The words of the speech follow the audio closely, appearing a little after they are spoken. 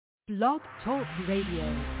Blog Talk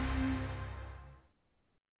Radio.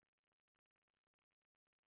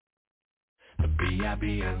 The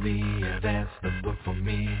B-I-B-L-E, that's the book for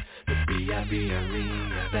me. The B-I-B-L-E,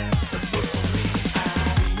 that's the book for me.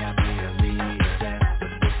 B-I-B-L-E, that's the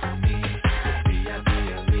book for me. The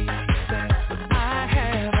B-I-B-L-E, that's the book. I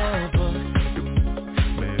have a book.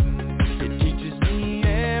 It teaches me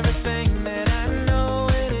everything that I know.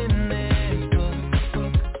 And in this book,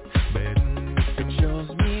 it shows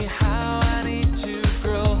me how I need to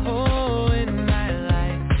grow in my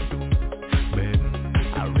life.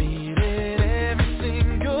 I read it every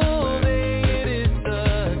single day. It is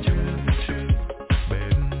the truth.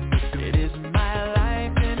 It is my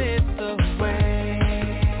life and it's the way.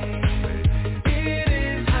 It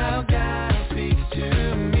is how God speaks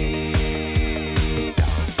to me.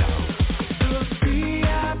 The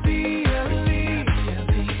B-I-B-L-E,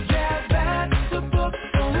 yeah, that's the book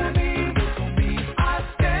for me. I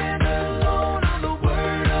stand alone on the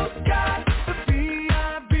word of God. The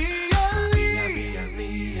B-I-B-L-E,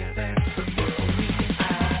 yeah, that's the book for me.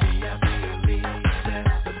 B-I-B-L-E,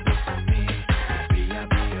 that's the book for me.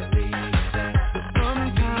 B-I-B-L-E, that's the book.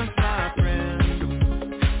 Sometimes my friends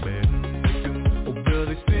will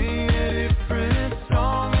they sing a different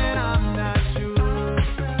song, and I'm not sure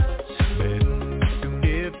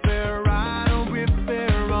if they're right or if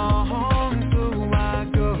they're wrong. So I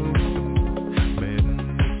go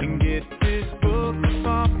and get this book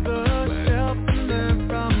off the shelf and learn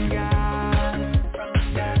from God,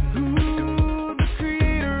 who the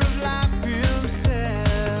creator of life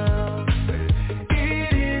himself.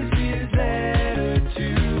 It is his letter to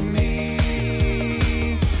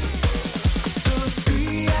me. The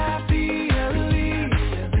B-I-B-L-E,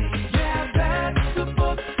 yeah, that's the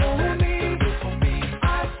book for me. I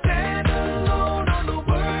stand alone on the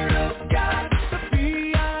word of God. The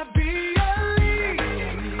B-I-B-L-E.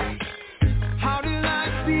 How did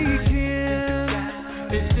I begin?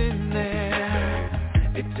 It's in there.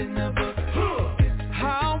 It's in the book.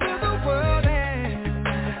 How will the world end?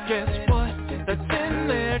 Guess what? That's in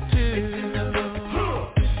there too. It's in the book.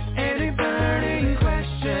 Any burning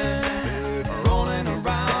question rolling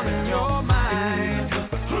around in your mind,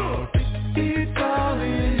 it's all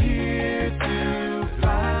in here to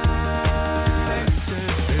find.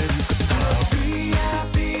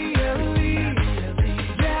 B-I-B-L-E,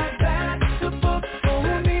 yeah, that's the book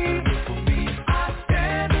for me. I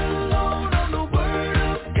stand alone on the word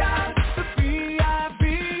of God. The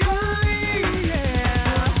B-I-B-L-E, yeah.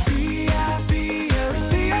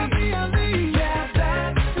 B-I-B-L-E, yeah,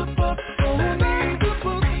 that's the book for me.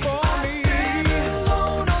 I stand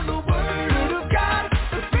alone on the word of God.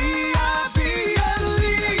 The B-I-B-L-E,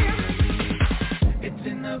 it's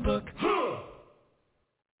in the book.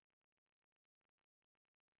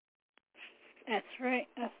 That's right.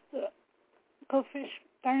 That's the Go Fish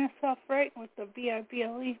Darn Yourself Right with the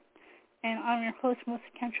B-I-B-L-E. And I'm your host, Melissa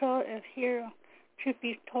Cantrell, of here on Truth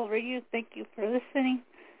Be Told Radio. Thank you for listening.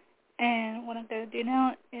 And what I'm going to do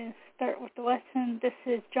now is start with the lesson. This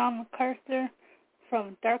is John MacArthur,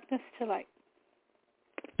 From Darkness to Light.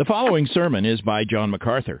 The following sermon is by John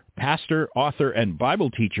MacArthur, pastor, author, and Bible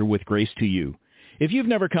teacher with Grace to You. If you've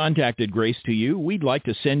never contacted Grace to You, we'd like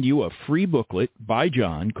to send you a free booklet by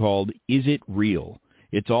John called Is It Real?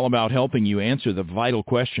 It's all about helping you answer the vital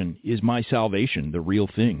question, is my salvation the real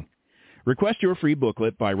thing? Request your free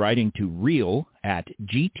booklet by writing to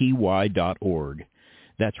real@gty.org.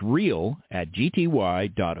 That's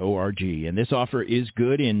real@gty.org. And this offer is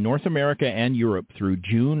good in North America and Europe through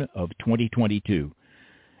June of 2022.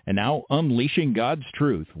 And now, unleashing God's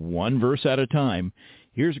truth, one verse at a time,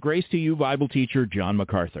 here's Grace to You Bible teacher John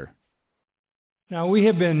MacArthur. Now, we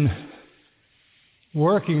have been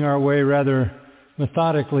working our way rather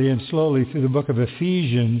methodically and slowly through the book of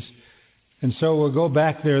Ephesians, and so we'll go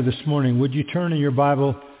back there this morning. Would you turn in your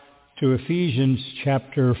Bible to Ephesians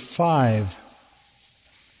chapter 5?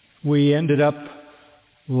 We ended up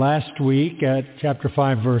last week at chapter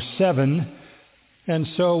 5, verse 7, and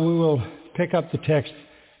so we will pick up the text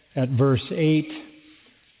at verse 8,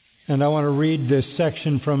 and I want to read this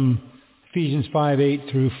section from Ephesians 5, 8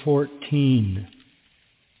 through 14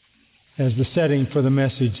 as the setting for the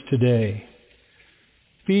message today.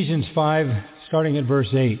 Ephesians 5, starting at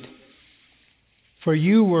verse 8. For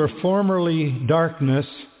you were formerly darkness,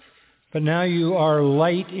 but now you are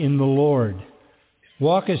light in the Lord.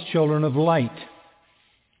 Walk as children of light.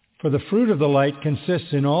 For the fruit of the light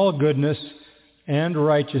consists in all goodness and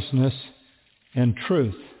righteousness and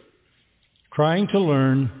truth, trying to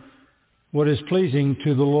learn what is pleasing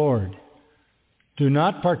to the Lord. Do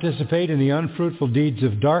not participate in the unfruitful deeds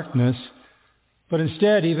of darkness, but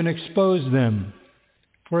instead even expose them.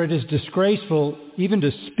 For it is disgraceful even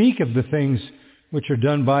to speak of the things which are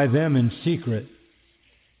done by them in secret.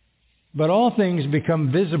 But all things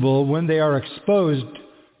become visible when they are exposed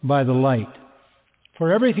by the light.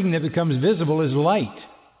 For everything that becomes visible is light.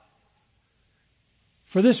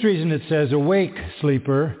 For this reason it says, "Awake,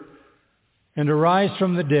 sleeper, and arise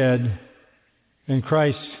from the dead, and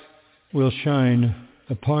Christ will shine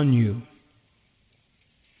upon you."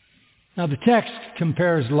 Now the text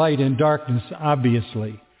compares light and darkness,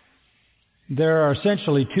 obviously. There are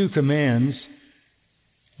essentially two commands.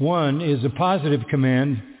 One is a positive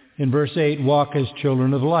command in verse 8, "Walk as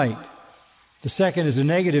children of light." The second is a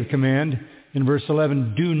negative command in verse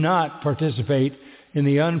 11, "Do not participate in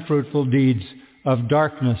the unfruitful deeds of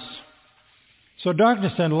darkness." So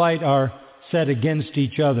darkness and light are set against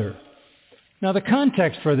each other. Now the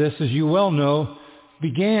context for this, as you well know,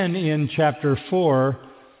 began in chapter 4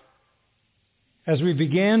 as we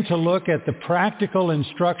began to look at the practical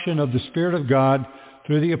instruction of the Spirit of God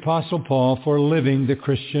through the Apostle Paul for living the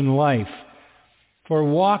Christian life, for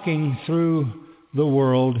walking through the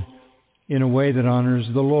world in a way that honors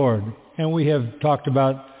the Lord. And we have talked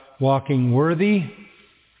about walking worthy.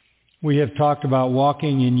 We have talked about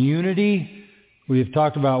walking in unity. We have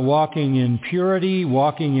talked about walking in purity,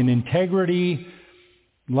 walking in integrity.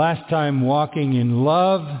 Last time, walking in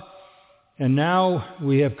love. And now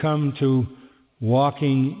we have come to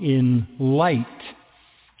walking in light.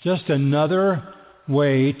 Just another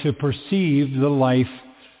way to perceive the life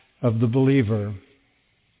of the believer.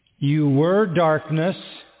 You were darkness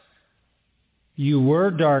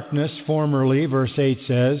formerly, verse 8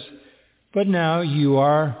 says, but now you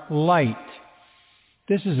are light.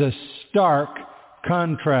 This is a stark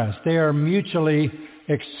contrast. They are mutually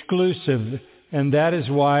exclusive, and that is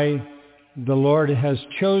why the Lord has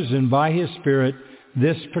chosen by His Spirit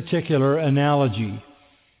this particular analogy.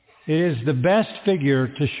 It is the best figure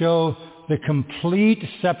to show the complete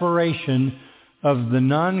separation of the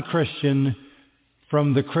non-Christian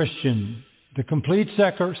from the Christian, the complete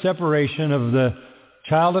separation of the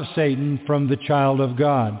child of Satan from the child of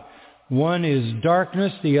God. One is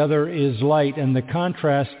darkness, the other is light, and the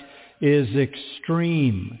contrast is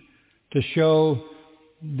extreme to show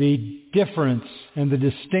the difference and the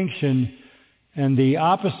distinction and the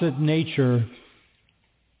opposite nature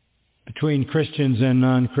between Christians and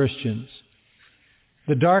non-Christians.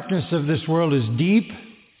 The darkness of this world is deep.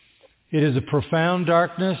 It is a profound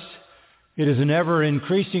darkness. It is an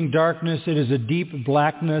ever-increasing darkness. It is a deep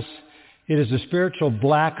blackness. It is a spiritual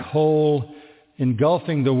black hole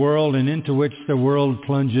engulfing the world and into which the world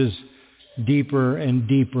plunges deeper and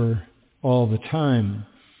deeper all the time.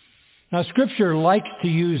 Now, Scripture likes to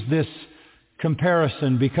use this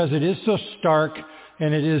comparison because it is so stark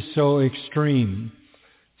and it is so extreme.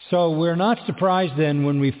 So we're not surprised then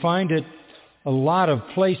when we find it a lot of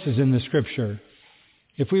places in the Scripture.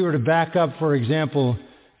 If we were to back up, for example,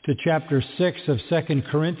 to chapter 6 of 2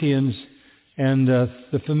 Corinthians and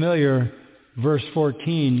the familiar verse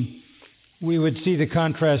 14, we would see the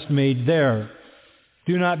contrast made there.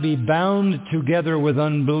 Do not be bound together with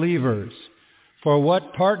unbelievers. For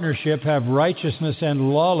what partnership have righteousness and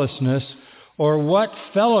lawlessness, or what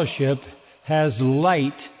fellowship has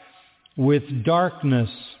light with darkness?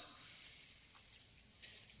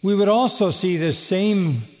 We would also see this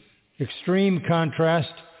same extreme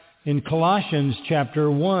contrast in Colossians chapter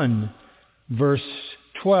 1, verse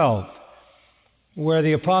 12, where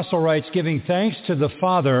the apostle writes, "Giving thanks to the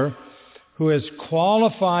Father who has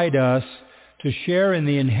qualified us to share in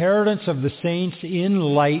the inheritance of the saints in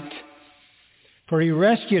light, for He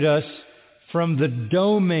rescued us from the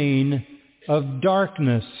domain of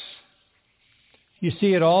darkness." You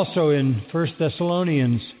see it also in 1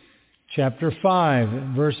 Thessalonians chapter 5,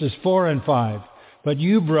 verses 4 and 5. "But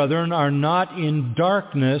you, brethren, are not in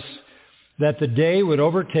darkness, that the day would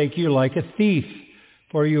overtake you like a thief.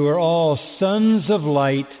 For you are all sons of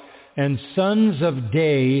light and sons of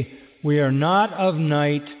day. We are not of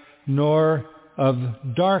night nor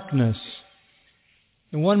of darkness."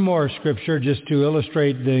 And one more scripture just to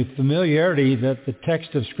illustrate the familiarity that the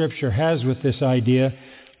text of Scripture has with this idea.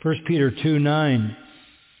 1 Peter 2:9.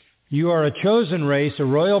 "You are a chosen race, a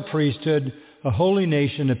royal priesthood, a holy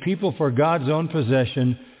nation, a people for God's own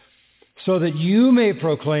possession, so that you may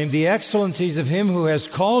proclaim the excellencies of Him who has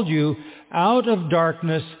called you out of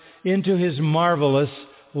darkness into His marvelous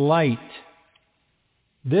light."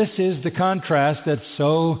 This is the contrast that's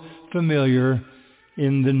so familiar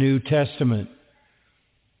in the New Testament.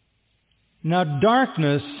 Now,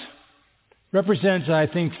 darkness represents, I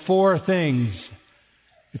think, four things.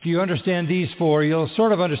 If you understand these four, you'll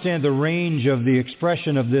sort of understand the range of the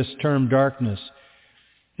expression of this term darkness.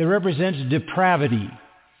 It represents depravity.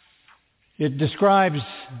 It describes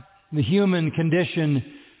the human condition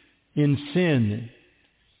in sin.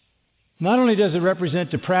 Not only does it represent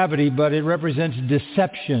depravity, but it represents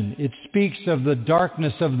deception. It speaks of the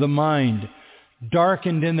darkness of the mind,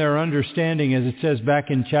 darkened in their understanding, as it says back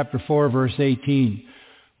in chapter 4, verse 18,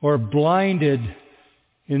 or blinded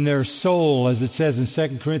in their soul, as it says in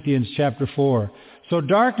 2 Corinthians chapter 4. So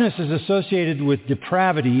darkness is associated with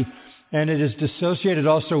depravity, and it is associated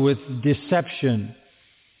also with deception.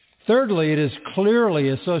 Thirdly, it is clearly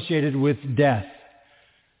associated with death.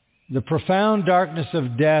 The profound darkness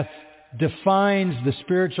of death defines the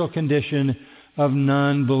spiritual condition of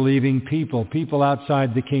non-believing people, people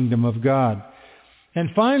outside the kingdom of God. And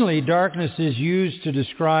finally, darkness is used to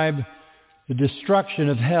describe the destruction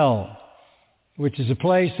of hell, which is a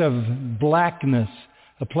place of blackness,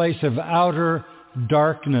 a place of outer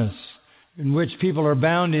darkness, in which people are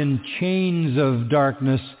bound in chains of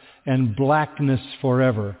darkness and blackness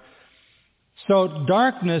forever. So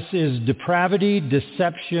darkness is depravity,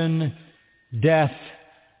 deception, death,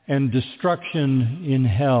 and destruction in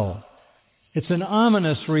hell. It's an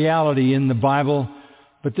ominous reality in the Bible,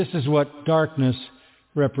 but this is what darkness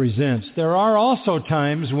represents. There are also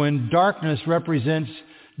times when darkness represents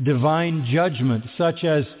divine judgment, such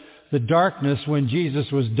as the darkness when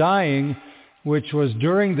Jesus was dying, which was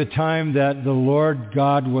during the time that the Lord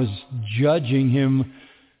God was judging him,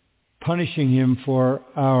 punishing him for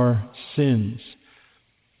our sins.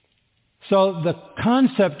 So the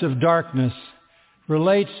concept of darkness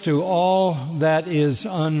relates to all that is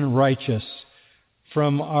unrighteous,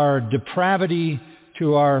 from our depravity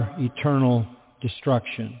to our eternal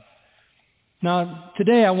destruction. Now,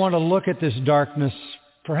 today I want to look at this darkness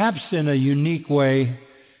perhaps in a unique way.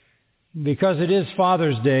 Because it is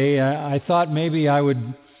Father's Day, I thought maybe I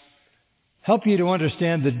would help you to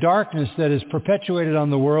understand the darkness that is perpetuated on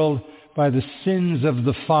the world by the sins of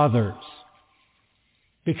the fathers.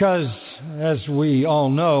 Because, as we all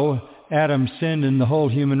know, Adam sinned and the whole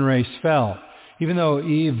human race fell. Even though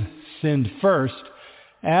Eve sinned first,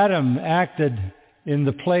 Adam acted in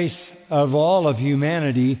the place of all of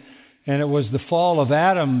humanity, and it was the fall of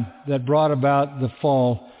Adam that brought about the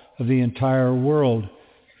fall of the entire world.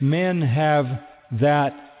 Men have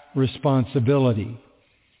that responsibility.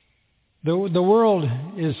 The world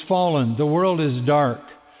is fallen. The world is dark.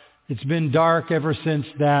 It's been dark ever since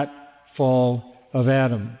that fall of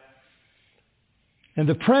Adam. And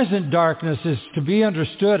the present darkness is to be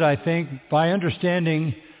understood, I think, by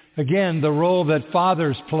understanding, again, the role that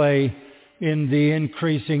fathers play in the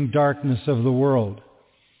increasing darkness of the world.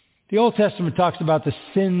 The Old Testament talks about the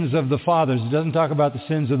sins of the fathers. It doesn't talk about the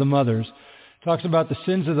sins of the mothers. It talks about the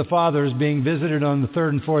sins of the fathers being visited on the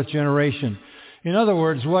third and fourth generation. In other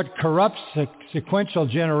words, what corrupts sequential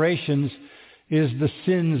generations is the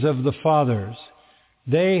sins of the fathers.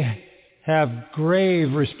 They have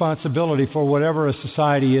grave responsibility for whatever a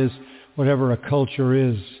society is, whatever a culture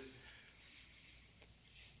is.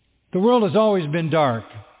 The world has always been dark.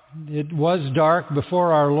 It was dark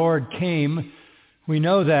before our Lord came. We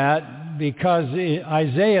know that because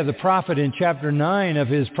Isaiah the prophet in chapter 9 of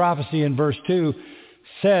his prophecy in verse 2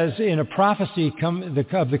 says, in a prophecy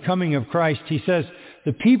of the coming of Christ, he says,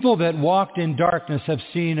 the people that walked in darkness have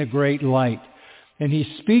seen a great light. And he's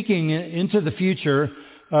speaking into the future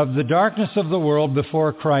of the darkness of the world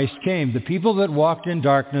before Christ came. The people that walked in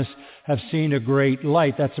darkness have seen a great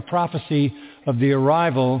light. That's a prophecy of the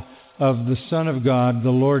arrival of the Son of God,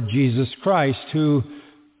 the Lord Jesus Christ, who,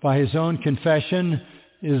 by his own confession,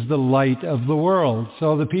 is the light of the world.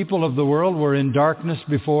 So the people of the world were in darkness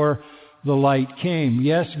before the light came.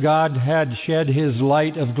 Yes, God had shed his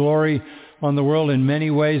light of glory on the world in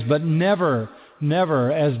many ways, but never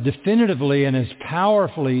as definitively and as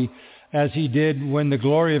powerfully as he did when the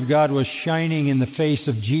glory of God was shining in the face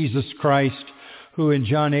of Jesus Christ, who in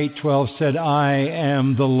John 8:12 said, I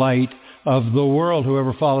am the light of the world.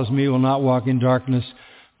 Whoever follows me will not walk in darkness,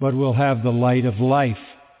 but will have the light of life.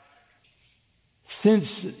 Since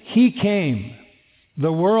he came,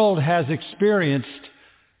 the world has experienced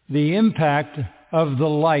the impact of the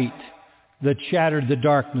light that shattered the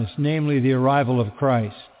darkness, namely the arrival of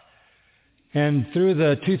Christ. And through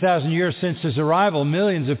the 2,000 years since his arrival,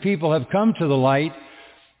 millions of people have come to the light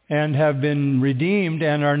and have been redeemed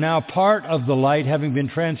and are now part of the light, having been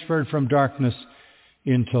transferred from darkness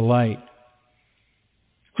into light.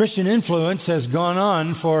 Christian influence has gone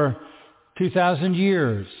on for 2,000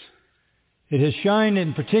 years. It has shined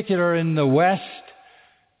in particular in the West,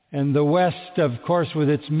 and the West, of course, with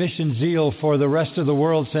its mission zeal for the rest of the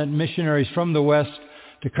world, sent missionaries from the West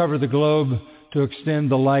to cover the globe to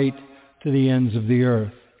extend the light to the ends of the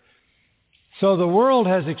earth. So the world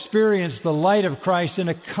has experienced the light of Christ in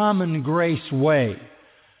a common grace way.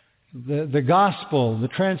 The gospel, the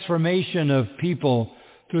transformation of people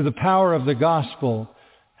through the power of the gospel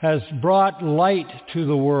has brought light to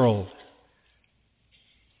the world.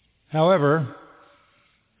 However,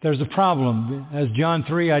 there's a problem. As John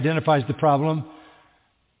 3 identifies the problem,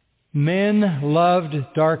 men loved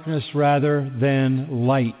darkness rather than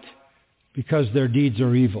light because their deeds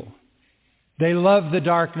are evil. They love the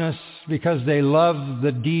darkness because they love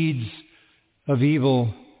the deeds of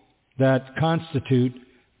evil that constitute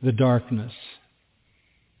the darkness.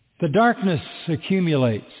 The darkness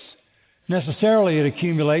accumulates. Necessarily it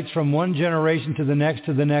accumulates from one generation to the next,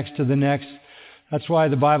 to the next, to the next. That's why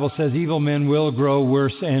the Bible says evil men will grow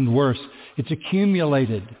worse and worse. It's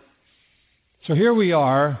accumulated. So here we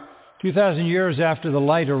are, 2,000 years after the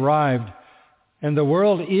light arrived, and the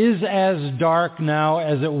world is as dark now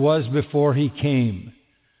as it was before he came.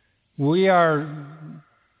 We are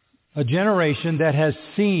a generation that has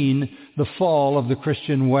seen the fall of the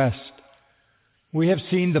Christian West. We have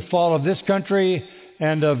seen the fall of this country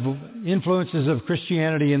and of influences of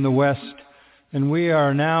Christianity in the West. And we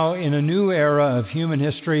are now in a new era of human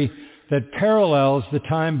history that parallels the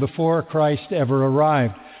time before Christ ever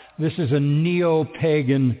arrived. This is a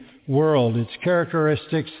neo-pagan world. Its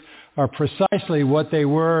characteristics are precisely what they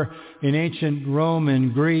were in ancient Rome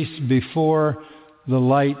and Greece before the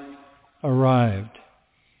light arrived.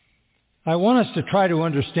 I want us to try to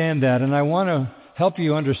understand that, and I want to help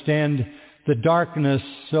you understand the darkness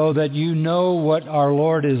so that you know what our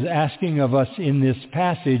Lord is asking of us in this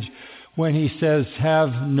passage when he says, have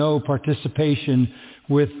no participation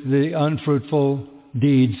with the unfruitful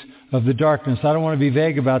deeds of the darkness. I don't want to be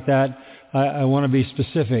vague about that. I want to be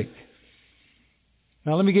specific.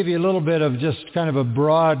 Now let me give you a little bit of just kind of a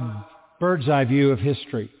broad bird's eye view of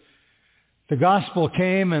history. The gospel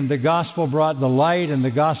came and the gospel brought the light and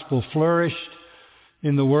the gospel flourished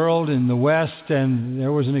in the world, in the West, and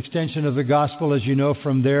there was an extension of the gospel, as you know,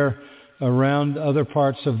 from there around other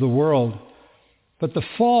parts of the world. But the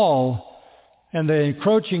fall and the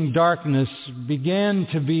encroaching darkness began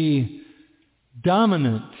to be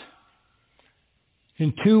dominant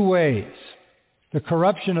in two ways. The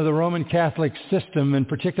corruption of the Roman Catholic system, and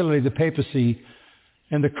particularly the papacy,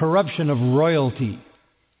 and the corruption of royalty.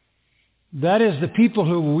 That is, the people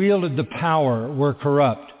who wielded the power were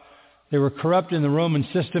corrupt. They were corrupt in the Roman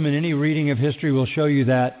system, and any reading of history will show you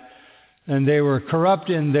that. And they were corrupt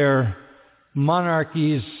in their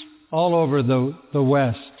monarchies all over the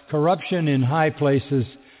West. Corruption in high places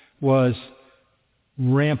was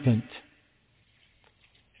rampant.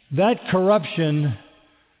 That corruption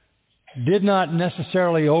did not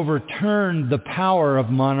necessarily overturn the power of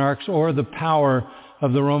monarchs or the power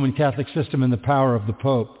of the Roman Catholic system and the power of the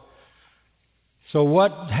Pope. So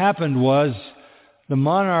what happened was the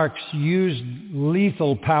monarchs used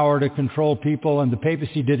lethal power to control people, and the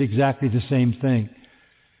papacy did exactly the same thing.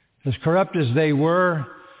 As corrupt as they were,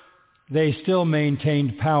 they still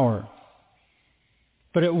maintained power.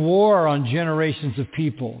 But it wore on generations of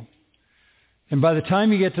people. And by the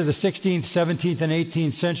time you get to the 16th, 17th, and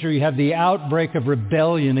 18th century, you have the outbreak of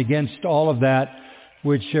rebellion against all of that,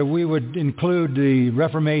 which we would include the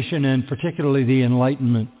Reformation and particularly the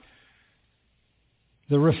Enlightenment.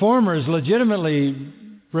 The reformers legitimately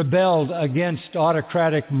rebelled against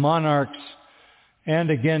autocratic monarchs and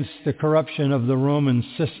against the corruption of the Roman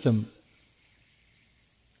system.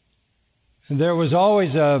 And there was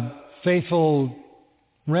always a faithful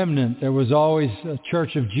remnant. There was always a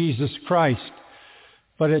Church of Jesus Christ.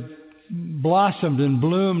 But it blossomed and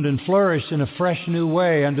bloomed and flourished in a fresh new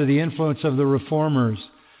way under the influence of the reformers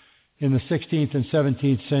in the 16th and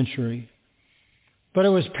 17th century. But it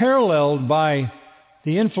was paralleled by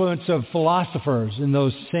the influence of philosophers in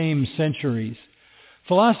those same centuries.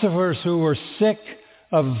 Philosophers who were sick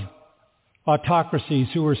of autocracies,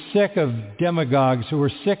 who were sick of demagogues, who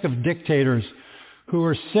were sick of dictators, who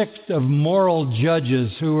were sick of moral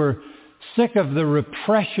judges, who were sick of the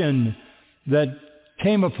repression that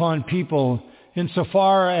came upon people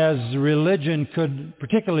insofar as religion could,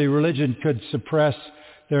 particularly religion, could suppress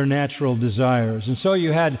their natural desires. And so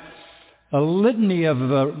you had a litany of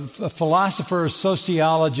philosophers,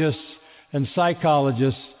 sociologists, and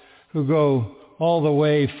psychologists who go all the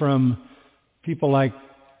way from people like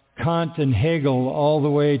Kant and Hegel all the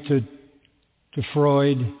way to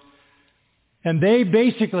Freud. And they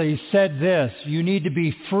basically said this: you need to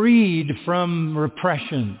be freed from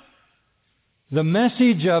repression. The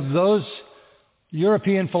message of those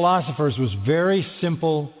European philosophers was very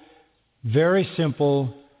simple, very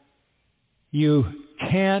simple. You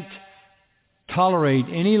can't tolerate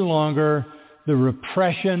any longer the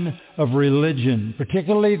repression of religion,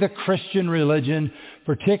 particularly the Christian religion,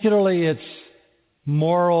 particularly its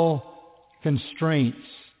moral constraints.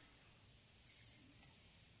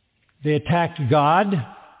 They attacked God.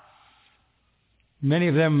 Many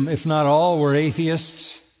of them, if not all, were atheists.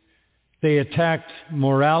 They attacked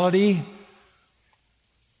morality.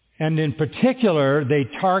 And in particular, they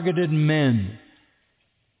targeted men.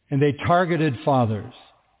 And they targeted fathers,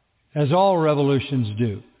 as all revolutions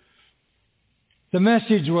do. The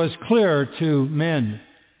message was clear to men.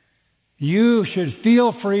 You should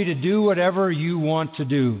feel free to do whatever you want to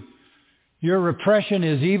do. Your repression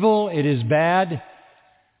is evil. It is bad.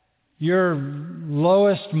 Your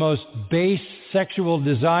lowest, most base sexual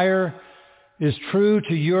desire is true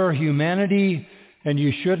to your humanity, and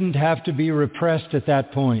you shouldn't have to be repressed at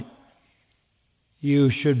that point.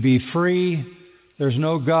 You should be free. There's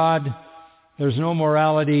no God. There's no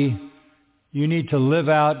morality. You need to live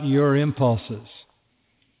out your impulses.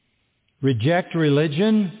 Reject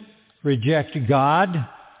religion. Reject God.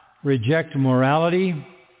 Reject morality.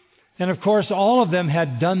 And of course, all of them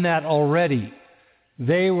had done that already.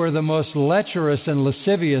 They were the most lecherous and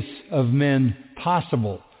lascivious of men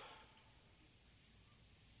possible.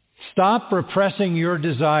 Stop repressing your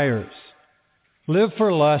desires. Live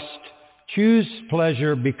for lust. Choose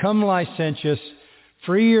pleasure. Become licentious.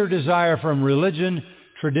 Free your desire from religion,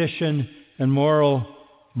 tradition, and moral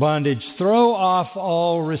bondage. Throw off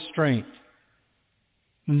all restraint.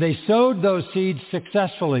 And they sowed those seeds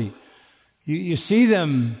successfully. You see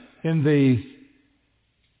them in the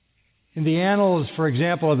annals, for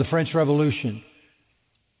example, of the French Revolution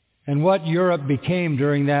and what Europe became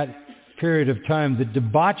during that period of time, the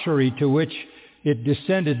debauchery to which it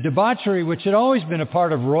descended, debauchery which had always been a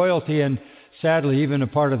part of royalty and sadly even a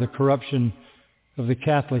part of the corruption of the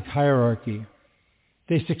Catholic hierarchy.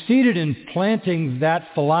 They succeeded in planting that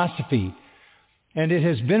philosophy, and it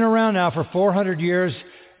has been around now for 400 years,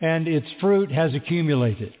 and its fruit has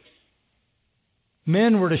accumulated.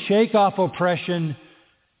 Men were to shake off oppression,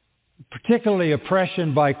 particularly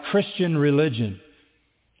oppression by Christian religion.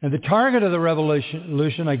 And the target of the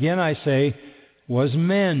revolution, again I say, was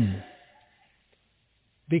men.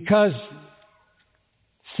 Because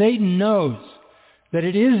Satan knows that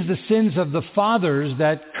it is the sins of the fathers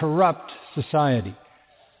that corrupt society.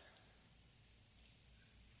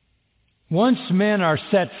 Once men are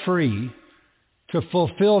set free to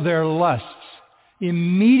fulfill their lusts,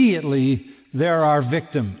 immediately there are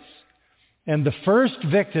victims. And the first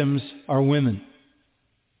victims are women.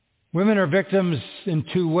 Women are victims in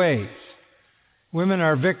two ways. Women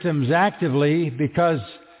are victims actively because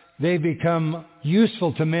they become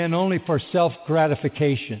useful to men only for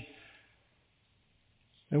self-gratification.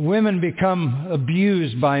 And women become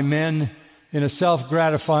abused by men in a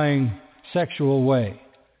self-gratifying sexual way.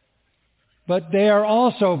 But they are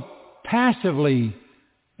also passively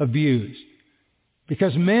abused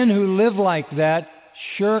because men who live like that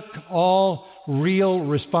shirk all real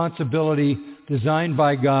responsibility designed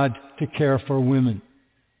by God to care for women.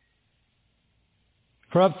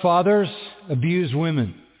 Corrupt fathers abuse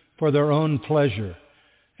women for their own pleasure,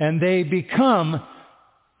 and they become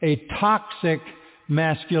a toxic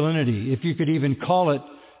masculinity, if you could even call it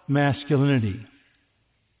masculinity.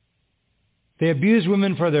 They abuse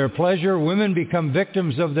women for their pleasure. Women become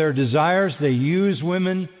victims of their desires. They use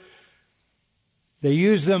women. They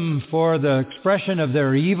use them for the expression of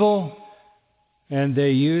their evil, and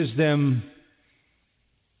they use them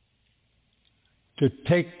to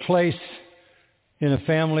take place in a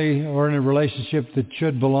family or in a relationship that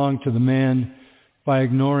should belong to the man by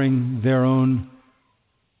ignoring their own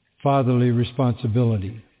fatherly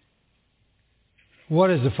responsibility.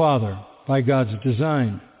 What is a father? By God's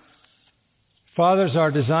design. Fathers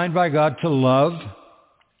are designed by God to love,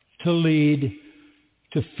 to lead,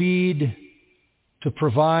 to feed, to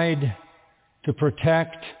provide, to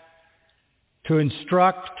protect, to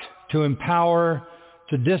instruct, to empower,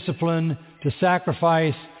 to discipline, to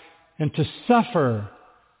sacrifice, and to suffer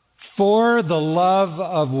for the love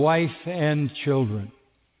of wife and children.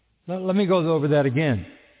 Let me go over that again.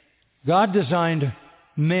 God designed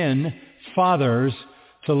men, fathers,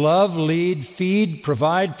 to love, lead, feed,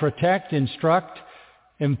 provide, protect, instruct,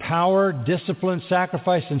 empower, discipline,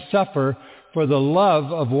 sacrifice, and suffer for the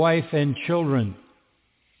love of wife and children.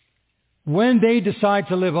 When they decide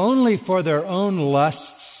to live only for their own lusts,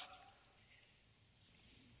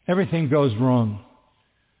 everything goes wrong.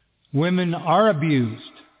 Women are abused.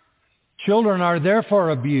 Children are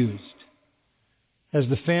therefore abused as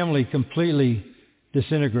the family completely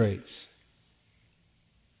disintegrates.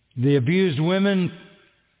 The abused women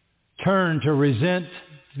turn to resent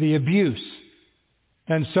the abuse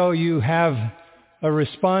And so you have a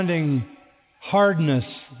responding hardness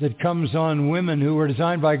that comes on women who were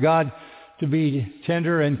designed by God to be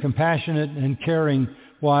tender and compassionate and caring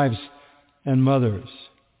wives and mothers.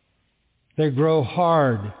 They grow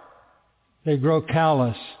hard. They grow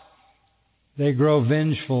callous. They grow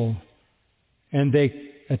vengeful. And they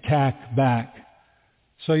attack back.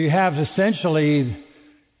 So you have essentially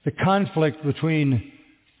the conflict between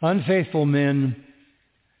unfaithful men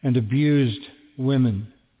and abused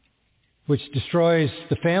women, which destroys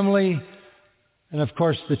the family and, of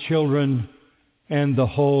course, the children and the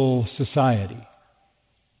whole society.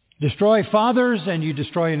 Destroy fathers and you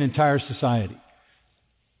destroy an entire society.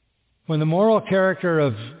 When the moral character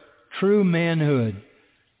of true manhood,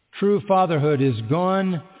 true fatherhood is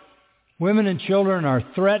gone, women and children are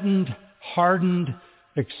threatened, hardened,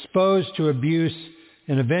 exposed to abuse,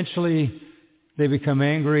 and eventually they become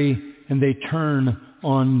angry and they turn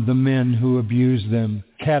on the men who abuse them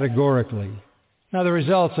categorically. Now the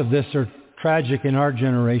results of this are tragic in our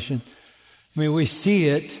generation. I mean, we see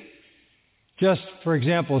it just, for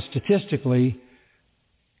example, statistically.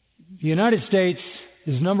 The United States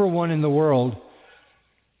is number one in the world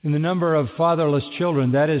in the number of fatherless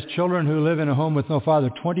children. That is, children who live in a home with no father.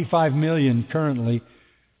 25 million currently.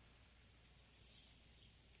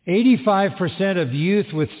 85% of youth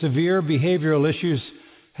with severe behavioral issues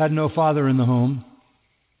had no father in the home.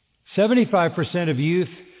 75% of youth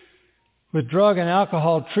with drug and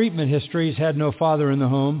alcohol treatment histories had no father in the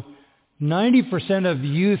home. 90% of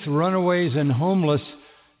youth runaways and homeless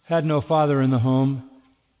had no father in the home.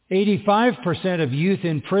 85% of youth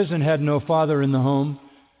in prison had no father in the home.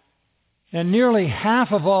 And nearly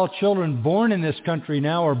half of all children born in this country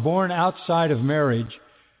now are born outside of marriage.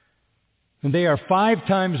 And they are 5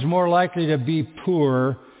 times more likely to be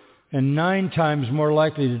poor and 9 times more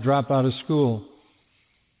likely to drop out of school.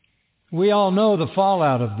 We all know the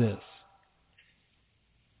fallout of this.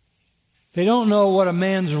 They don't know what a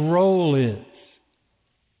man's role is.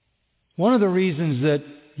 One of the reasons that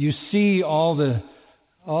you see all the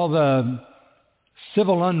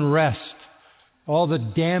civil unrest, all the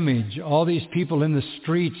damage, all these people in the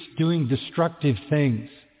streets doing destructive things,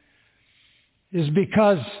 is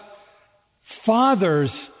because fathers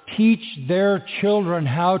teach their children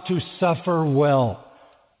how to suffer well.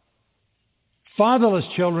 Fatherless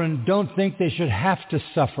children don't think they should have to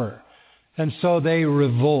suffer, and so they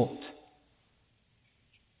revolt.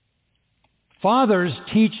 Fathers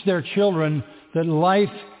teach their children that life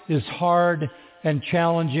is hard and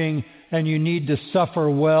challenging and you need to suffer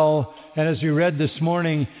well. And as we read this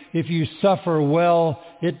morning, if you suffer well,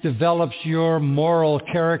 it develops your moral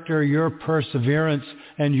character, your perseverance,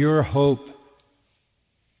 and your hope.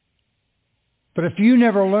 But if you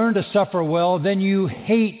never learn to suffer well, then you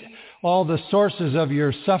hate all the sources of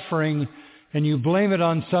your suffering and you blame it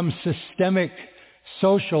on some systemic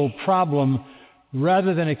social problem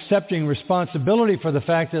rather than accepting responsibility for the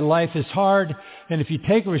fact that life is hard. And if you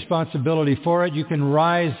take responsibility for it, you can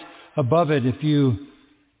rise above it if you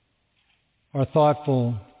are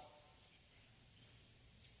thoughtful.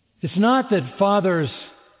 It's not that fathers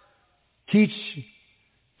teach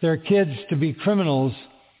their kids to be criminals.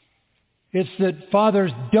 It's that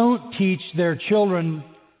fathers don't teach their children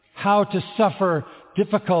how to suffer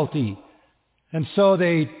difficulty. And so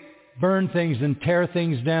they burn things and tear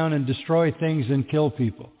things down and destroy things and kill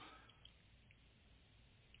people.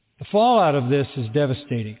 The fallout of this is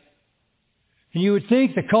devastating. And you would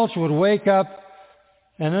think the culture would wake up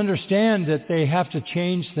and understand that they have to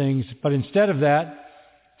change things, but instead of that,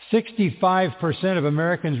 65% of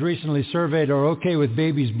Americans recently surveyed are okay with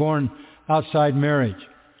babies born outside marriage,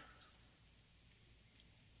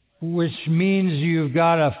 which means you've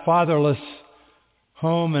got a fatherless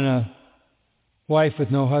home and a wife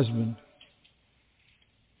with no husband.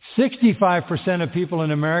 65% of people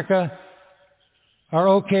in America are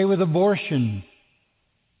okay with abortion.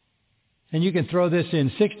 And you can throw this in.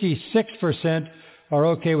 66% are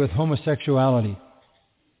okay with homosexuality.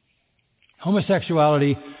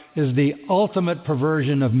 Homosexuality is the ultimate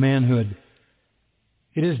perversion of manhood.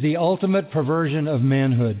 It is the ultimate perversion of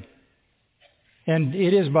manhood. And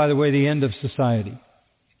it is, by the way, the end of society.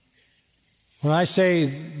 When I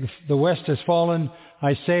say the West has fallen,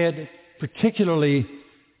 I say it particularly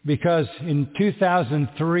because in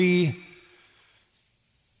 2003,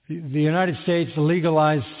 the United States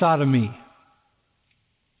legalized sodomy.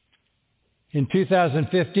 In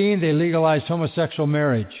 2015, they legalized homosexual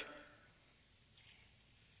marriage.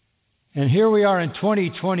 And here we are in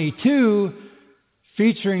 2022,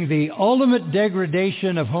 featuring the ultimate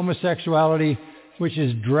degradation of homosexuality, which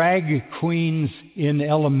is drag queens in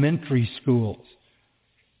elementary schools.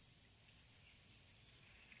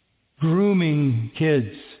 grooming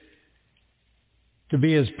kids to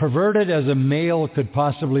be as perverted as a male could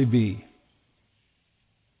possibly be.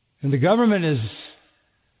 And the government is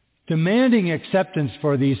demanding acceptance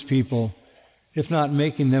for these people, if not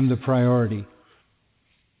making them the priority.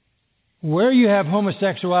 Where you have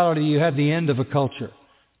homosexuality, you have the end of a culture.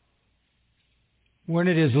 When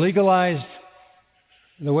it is legalized,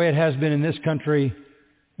 the way it has been in this country,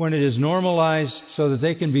 when it is normalized so that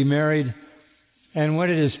they can be married, and when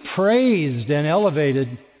it is praised and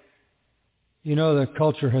elevated, you know the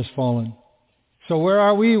culture has fallen. So where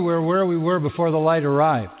are we? We're where we were before the light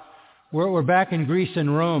arrived. We're back in Greece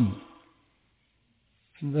and Rome.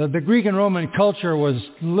 The Greek and Roman culture was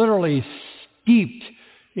literally steeped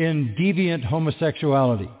in deviant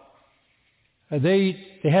homosexuality. They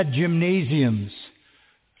had gymnasiums,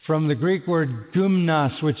 from the Greek word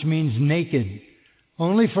gymnos, which means naked,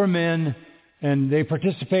 only for men, and they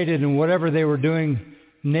participated in whatever they were doing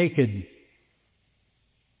naked.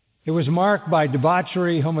 It was marked by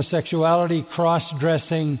debauchery, homosexuality,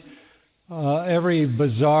 cross-dressing, every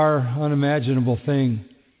bizarre, unimaginable thing.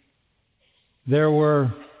 There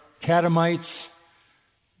were catamites.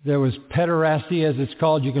 There was pederasty, as it's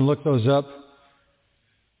called. You can look those up.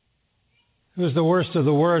 It was the worst of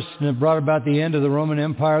the worst, and it brought about the end of the Roman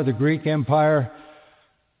Empire, the Greek Empire.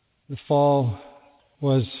 The fall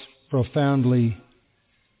was profoundly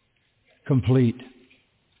complete.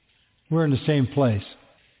 We're in the same place.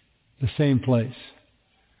 The same place.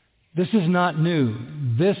 This is not new.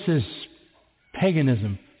 This is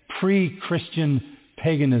paganism, pre-Christian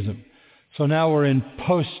paganism. So now we're in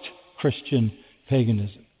post-Christian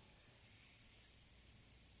paganism.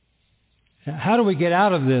 Now, how do we get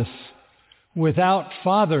out of this without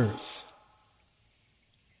fathers?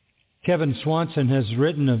 Kevin Swanson has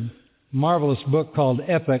written a marvelous book called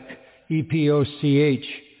Epoch, E-P-O-C-H.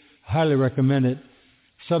 Highly recommend it.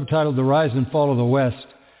 Subtitled The Rise and Fall of the West.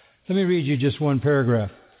 Let me read you just one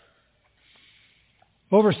paragraph.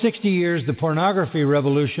 Over 60 years, the pornography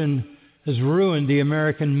revolution has ruined the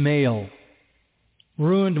American male,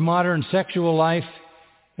 ruined modern sexual life,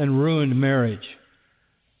 and ruined marriage.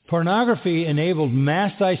 Pornography enabled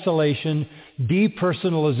mass isolation,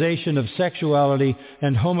 depersonalization of sexuality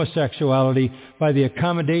and homosexuality by the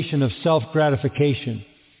accommodation of self-gratification.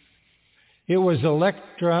 It was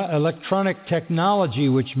electronic technology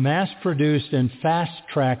which mass-produced and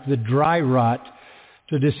fast-tracked the dry rot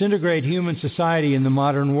to disintegrate human society in the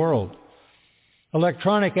modern world.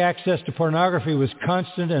 Electronic access to pornography was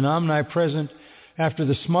constant and omnipresent after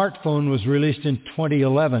the smartphone was released in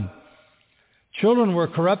 2011. Children were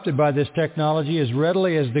corrupted by this technology as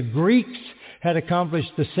readily as the Greeks had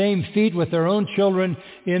accomplished the same feat with their own children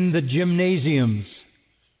in the gymnasiums.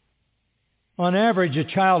 On average, a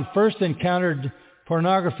child first encountered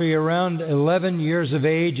pornography around 11 years of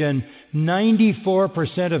age, and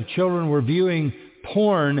 94% of children were viewing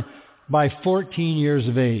porn by 14 years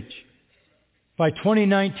of age. By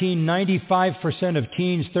 2019, 95% of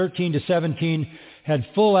teens 13 to 17 had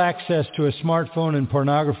full access to a smartphone and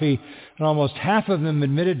pornography, and almost half of them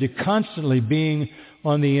admitted to constantly being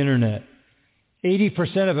on the internet.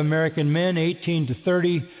 80% of American men 18 to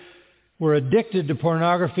 30 were addicted to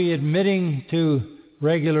pornography, admitting to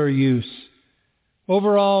regular use.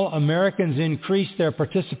 Overall, Americans increased their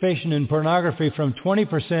participation in pornography from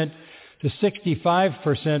 20% to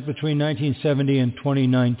 65% between 1970 and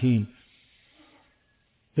 2019.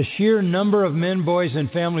 The sheer number of men, boys, and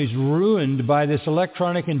families ruined by this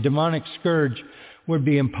electronic and demonic scourge would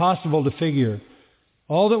be impossible to figure.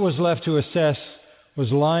 All that was left to assess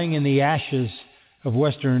was lying in the ashes of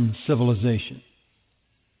Western civilization.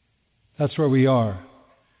 That's where we are.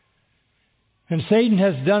 And Satan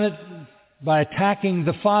has done it by attacking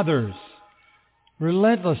the fathers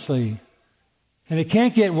relentlessly. And it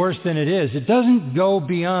can't get worse than it is. It doesn't go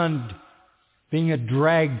beyond being a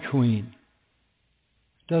drag queen.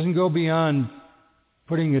 It doesn't go beyond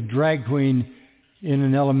putting a drag queen in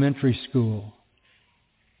an elementary school.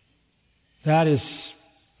 That is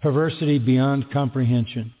perversity beyond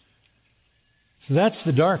comprehension. So that's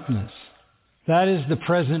the darkness. That is the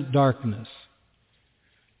present darkness.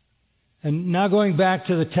 And now going back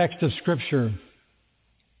to the text of Scripture,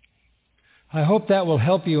 I hope that will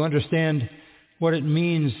help you understand what it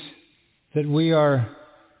means that we are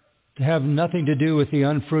to have nothing to do with the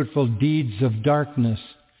unfruitful deeds of darkness,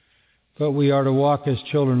 but we are to walk as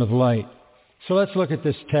children of light. So let's look at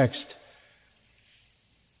this text.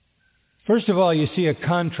 First of all, you see a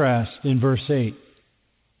contrast in verse 8.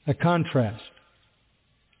 A contrast.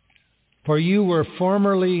 For you were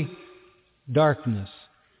formerly darkness,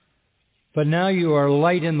 but now you are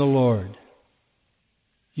light in the Lord.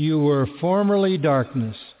 You were formerly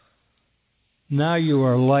darkness, Now you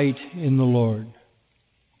are light in the Lord.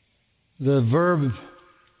 The verb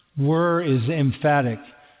were is emphatic.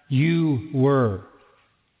 You were.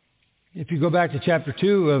 If you go back to chapter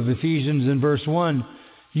 2 of Ephesians in verse 1,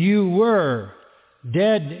 you were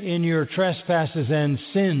dead in your trespasses and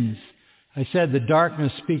sins. I said the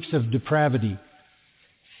darkness speaks of depravity,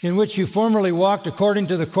 in which you formerly walked according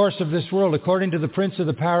to the course of this world, according to the prince of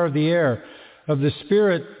the power of the air, of the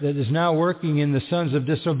spirit that is now working in the sons of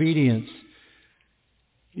disobedience.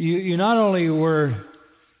 You not only were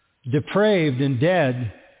depraved and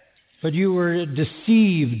dead, but you were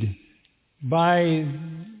deceived by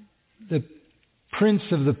the prince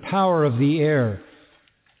of the power of the air,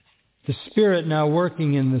 the spirit now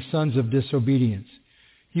working in the sons of disobedience.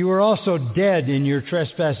 You were also dead in your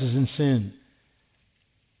trespasses and sin.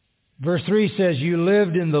 Verse 3 says, you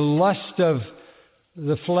lived in the lust of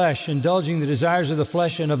the flesh, indulging the desires of the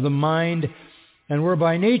flesh and of the mind, and were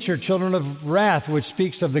by nature children of wrath, which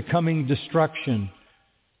speaks of the coming destruction.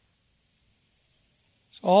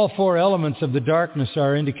 All four elements of the darkness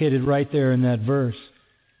are indicated right there in that verse.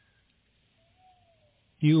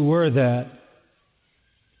 You were that.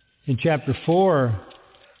 In chapter 4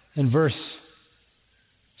 and verse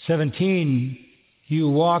 17, you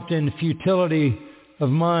walked in futility of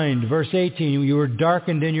mind. Verse 18, you were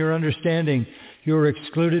darkened in your understanding. You were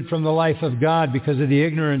excluded from the life of God because of the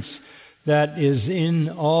ignorance that is in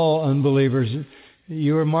all unbelievers.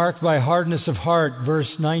 You were marked by hardness of heart. Verse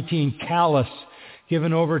 19, callous,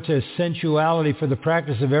 given over to sensuality for the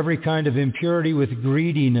practice of every kind of impurity with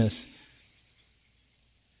greediness.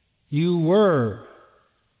 You were.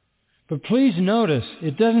 But please notice,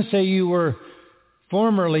 it doesn't say you were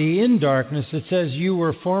formerly in darkness. It says you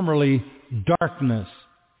were formerly darkness.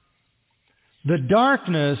 The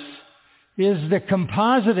darkness is the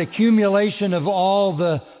composite accumulation of all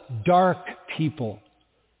the dark people.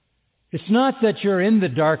 It's not that you're in the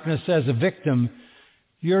darkness as a victim.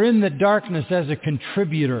 You're in the darkness as a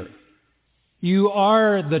contributor. You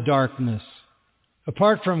are the darkness.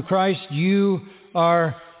 Apart from Christ, you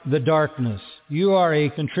are the darkness. You are a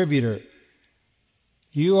contributor.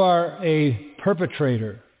 You are a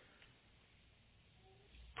perpetrator.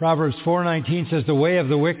 Proverbs 4:19 says, the way of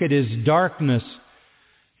the wicked is darkness.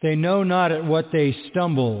 They know not at what they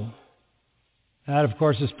stumble. That, of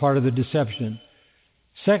course, is part of the deception.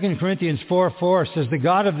 2 Corinthians 4:4 says, the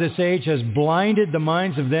God of this age has blinded the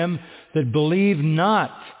minds of them that believe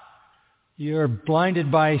not. You're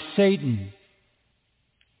blinded by Satan.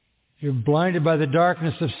 You're blinded by the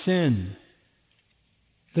darkness of sin.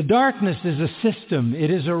 The darkness is a system. It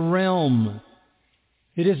is a realm.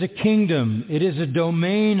 It is a kingdom. It is a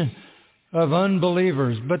domain of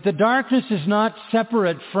unbelievers. But the darkness is not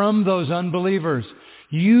separate from those unbelievers.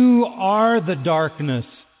 You are the darkness.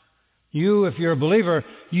 You, if you're a believer,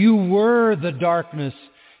 you were the darkness.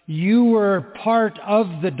 You were part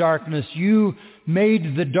of the darkness. You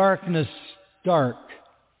made the darkness dark.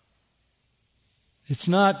 It's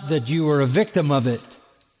not that you were a victim of it.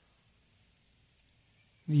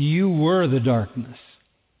 You were the darkness.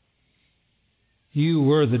 You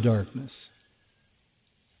were the darkness.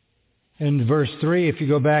 And verse 3, if you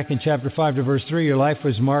go back in chapter 5 to verse 3, your life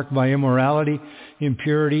was marked by immorality,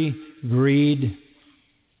 impurity, greed.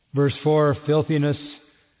 Verse 4, filthiness,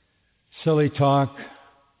 silly talk.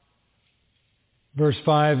 Verse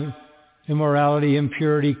 5, immorality,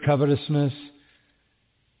 impurity, covetousness.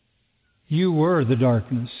 You were the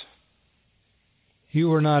darkness. You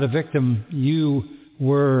were not a victim. You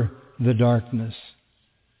were the darkness.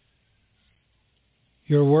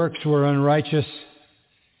 Your works were unrighteous.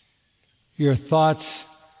 Your thoughts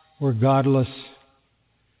were godless.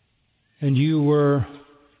 And you were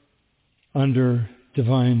under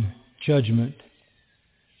divine judgment.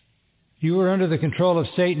 You were under the control of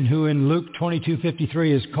Satan, who in Luke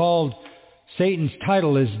 22:53 is called, Satan's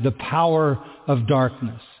title is the power of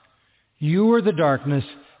darkness. You were the darkness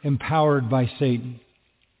empowered by Satan.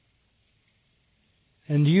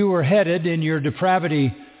 And you were headed in your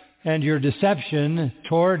depravity and your deception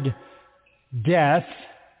toward death.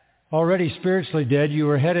 Already spiritually dead, you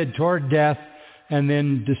were headed toward death and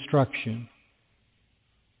then destruction.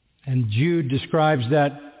 And Jude describes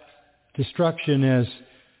that destruction as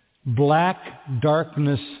black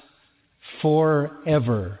darkness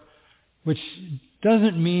forever, which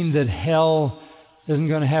doesn't mean that hell isn't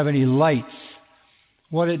going to have any lights.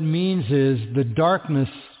 What it means is the darkness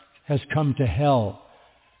has come to hell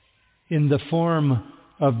in the form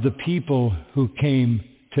of the people who came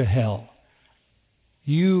to hell.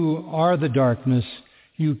 You are the darkness.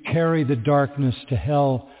 You carry the darkness to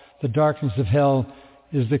hell. The darkness of hell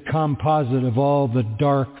is the composite of all the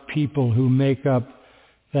dark people who make up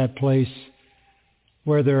that place.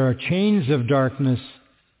 where there are chains of darkness,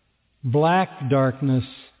 black darkness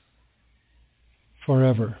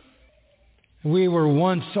forever. We were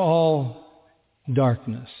once all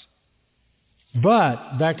darkness.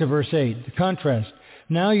 But, back to verse 8, the contrast.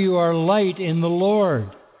 Now you are light in the Lord.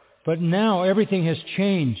 But now everything has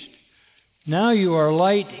changed. Now you are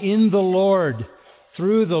light in the Lord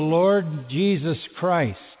through the Lord Jesus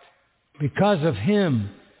Christ. Because of Him,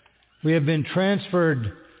 we have been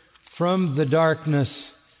transferred from the darkness.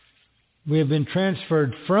 We have been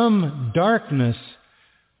transferred from darkness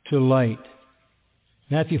to light.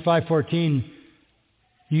 Matthew 5:14,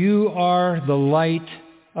 you are the light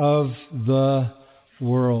of the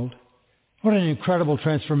world. What an incredible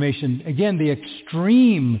transformation. Again, the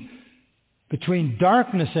extreme between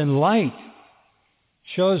darkness and light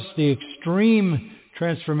shows the extreme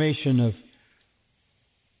transformation of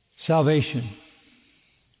salvation.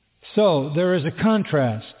 So there is a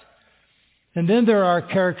contrast. And then there are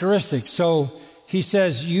characteristics. So he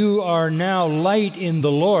says, you are now light in the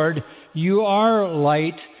Lord. You are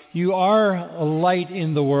light. You are a light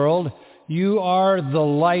in the world. You are the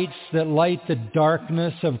lights that light the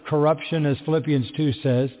darkness of corruption, as Philippians 2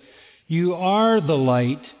 says. You are the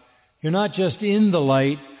light. You're not just in the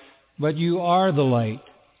light, but you are the light.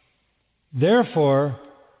 Therefore,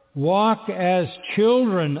 walk as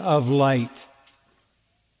children of light.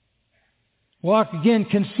 Walk again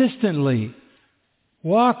consistently.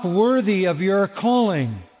 Walk worthy of your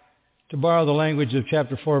calling, to borrow the language of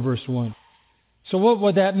chapter 4, verse 1. So what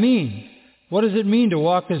would that mean? What does it mean to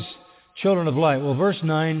walk as children of light? Well, verse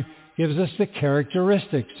 9 gives us the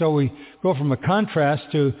characteristics. So we go from a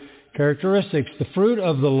contrast to characteristics. The fruit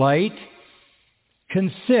of the light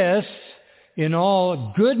consists in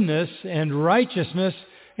all goodness and righteousness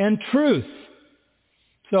and truth.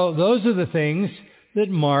 So those are the things that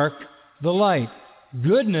mark the light.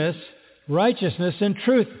 Goodness, righteousness, and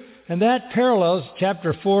truth. And that parallels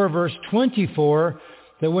chapter 4, verse 24,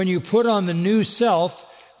 that when you put on the new self,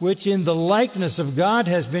 which in the likeness of God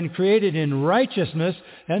has been created in righteousness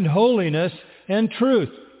and holiness and truth.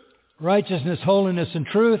 Righteousness, holiness, and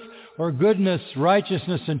truth, or goodness,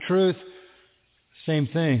 righteousness, and truth, same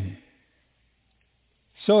thing.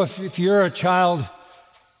 So if you're a child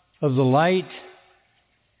of the light,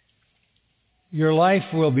 your life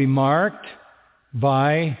will be marked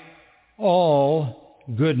by all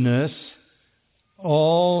goodness,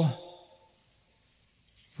 all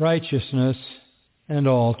righteousness, and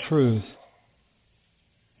all truth.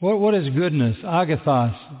 What is goodness?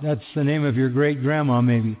 Agathos. That's the name of your great-grandma,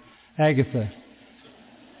 maybe. Agatha.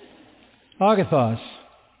 Agathos.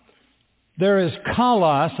 There is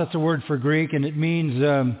kalos, that's a word for Greek, and it means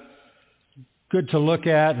good to look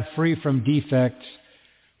at, free from defects.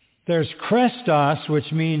 There's krestos, which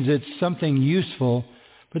means it's something useful.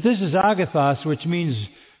 But this is agathos, which means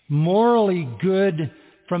morally good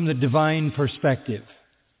from the divine perspective.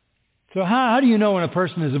 So how do you know when a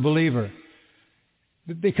person is a believer?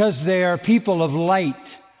 Because they are people of light.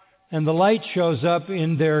 And the light shows up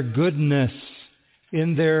in their goodness.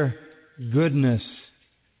 In their goodness.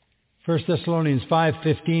 1 Thessalonians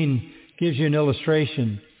 5:15 gives you an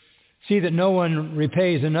illustration. See that no one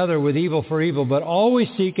repays another with evil for evil, but always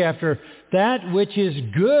seek after that which is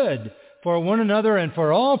good for one another and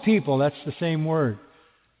for all people. That's the same word.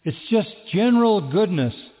 It's just general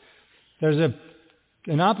goodness. There's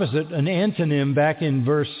an opposite, an antonym back in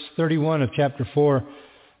verse 31 of chapter 4,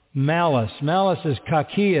 malice. Malice is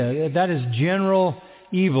kakia. That is general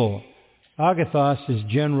evil. Agathos is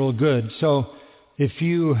general good. So if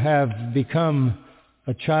you have become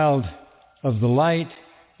a child of the light,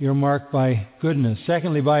 you're marked by goodness.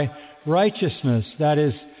 Secondly, by righteousness. That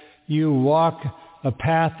is, you walk a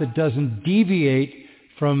path that doesn't deviate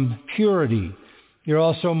from purity. You're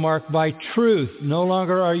also marked by truth. No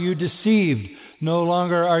longer are you deceived. No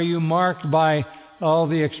longer are you marked by all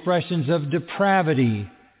the expressions of depravity.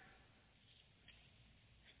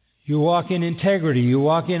 You walk in integrity. You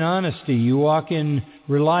walk in honesty. You walk in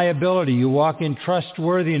reliability. You walk in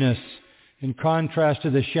trustworthiness, in contrast to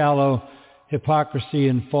the shallow hypocrisy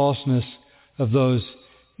and falseness of those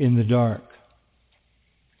in the dark.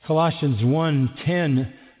 Colossians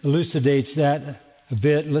 1:10 elucidates that a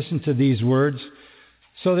bit. Listen to these words.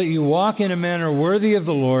 So that you walk in a manner worthy of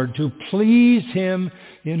the Lord, to please Him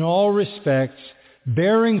in all respects,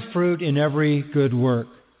 bearing fruit in every good work.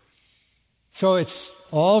 So it's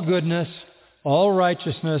all goodness, all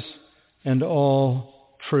righteousness, and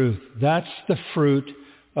all truth. That's the fruit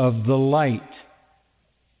of the light.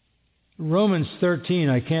 Romans 13,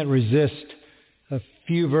 I can't resist a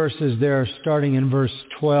few verses there, starting in verse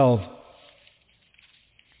 12.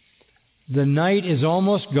 The night is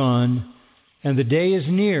almost gone, and the day is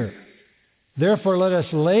near. Therefore let us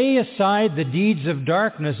lay aside the deeds of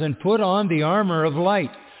darkness and put on the armor of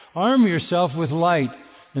light. Arm yourself with light,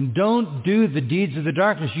 and don't do the deeds of the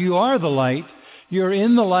darkness. You are the light. You're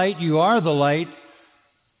in the light. You are the light.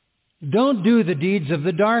 Don't do the deeds of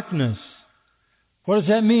the darkness. What does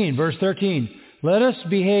that mean? Verse 13, let us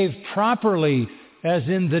behave properly as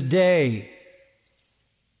in the day.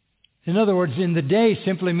 In other words, in the day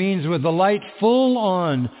simply means with the light full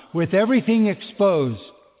on, with everything exposed.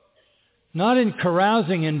 Not in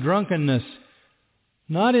carousing and drunkenness,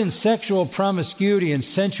 not in sexual promiscuity and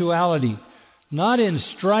sensuality, not in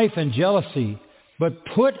strife and jealousy, but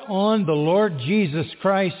put on the Lord Jesus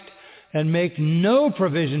Christ and make no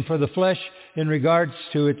provision for the flesh in regards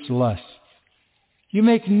to its lust. You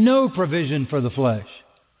make no provision for the flesh.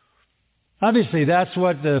 Obviously, that's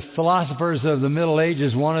what the philosophers of the Middle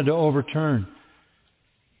Ages wanted to overturn.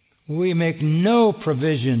 We make no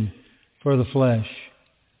provision for the flesh.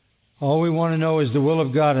 All we want to know is the will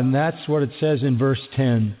of God, and that's what it says in verse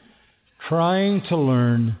 10. Trying to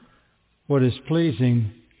learn what is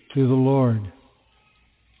pleasing to the Lord.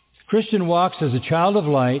 The Christian walks as a child of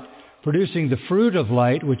light, producing the fruit of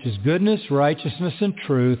light, which is goodness, righteousness, and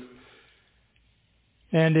truth,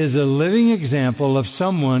 and is a living example of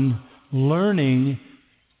someone learning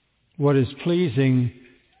what is pleasing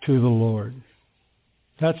to the Lord.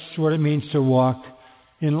 That's what it means to walk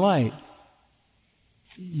in light.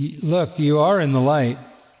 Look, you are in the light.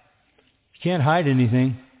 You can't hide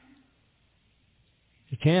anything.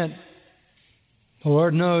 You can't. The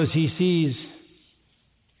Lord knows. He sees.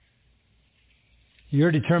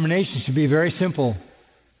 Your determination should be very simple.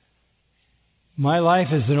 My life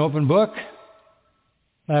is an open book.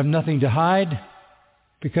 I have nothing to hide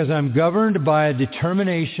because I'm governed by a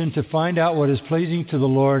determination to find out what is pleasing to the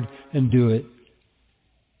Lord and do it.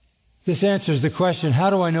 This answers the question,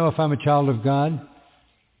 how do I know if I'm a child of God?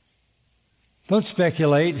 Don't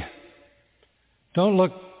speculate. Don't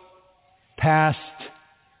look past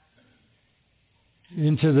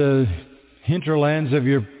into the hinterlands of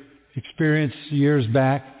your experience years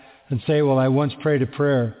back and say, well, I once prayed a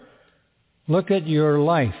prayer. Look at your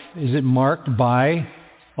life. Is it marked by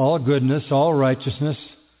all goodness, all righteousness,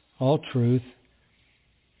 all truth?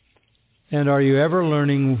 And are you ever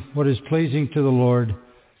learning what is pleasing to the Lord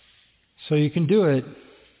so you can do it?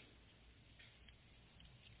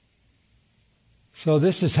 So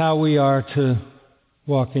this is how we are to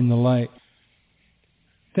walk in the light.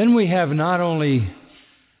 Then we have not only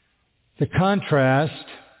the contrast,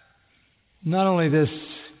 not only this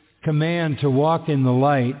command to walk in the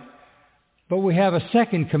light, but we have a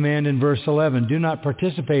second command in verse 11. Do not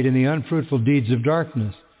participate in the unfruitful deeds of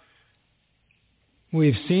darkness.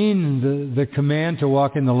 We've seen the command to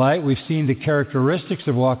walk in the light. We've seen the characteristics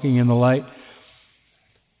of walking in the light.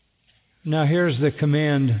 Now here's the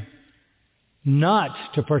command not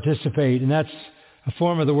to participate, and that's a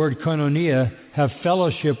form of the word koinonia, have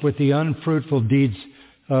fellowship with the unfruitful deeds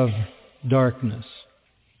of darkness.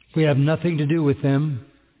 We have nothing to do with them.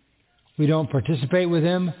 We don't participate with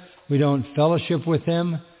them. We don't fellowship with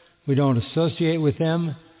them. We don't associate with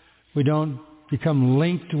them. We don't become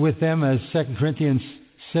linked with them, as 2 Corinthians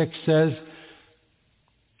 6 says.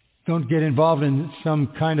 Don't get involved in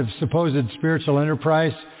some kind of supposed spiritual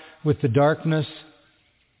enterprise with the darkness.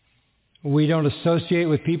 We don't associate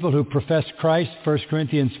with people who profess Christ, 1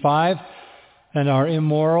 Corinthians 5, and are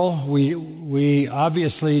immoral. We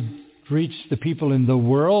obviously reach the people in the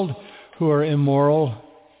world who are immoral,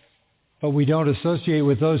 but we don't associate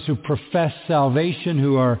with those who profess salvation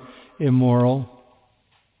who are immoral.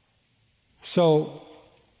 So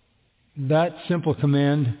that simple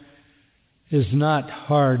command is not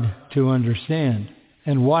hard to understand.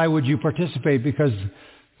 And why would you participate? Because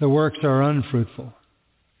the works are unfruitful.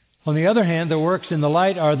 On the other hand, the works in the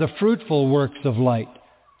light are the fruitful works of light.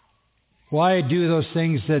 Why do those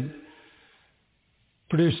things that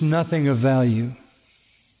produce nothing of value?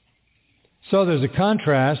 So there's a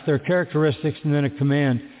contrast, there are characteristics, and then a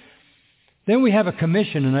command. Then we have a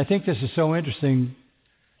commission, and I think this is so interesting,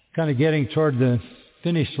 kind of getting toward the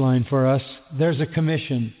finish line for us. There's a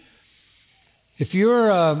commission. If you're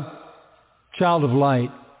a child of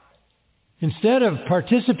light, instead of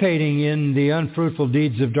participating in the unfruitful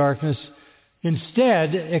deeds of darkness,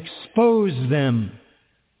 instead expose them.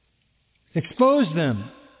 Expose them.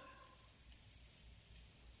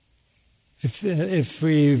 If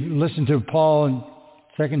we listen to Paul in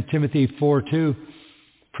 2 Timothy 4:2,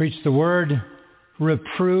 preach the word,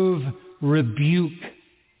 reprove, rebuke.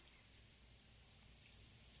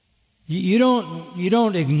 You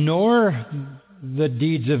don't ignore the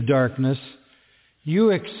deeds of darkness. You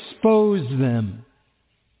expose them.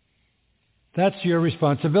 That's your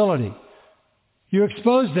responsibility. You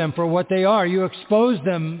expose them for what they are. You expose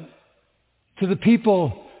them to the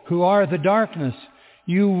people who are the darkness.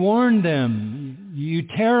 You warn them. You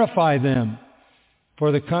terrify them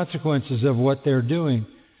for the consequences of what they're doing.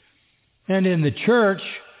 And in the church,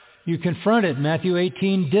 you confront it. Matthew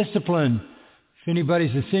 18, discipline. If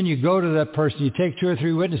anybody's a sin, you go to that person. You take 2 or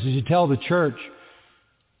 3 witnesses. You tell the church.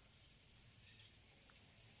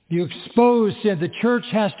 You expose sin. The church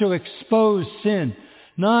has to expose sin,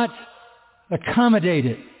 not accommodate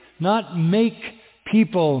it, not make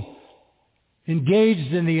people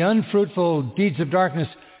engaged in the unfruitful deeds of darkness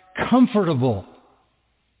comfortable.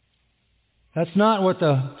 That's not what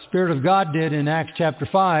the Spirit of God did in Acts chapter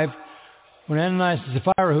 5 when Ananias and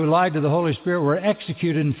Sapphira, who lied to the Holy Spirit, were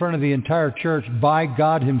executed in front of the entire church by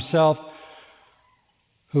God himself,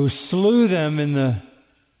 who slew them in the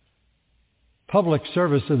public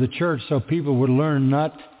service of the church so people would learn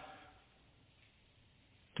not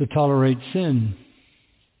to tolerate sin.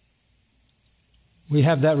 We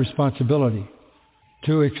have that responsibility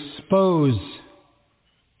to expose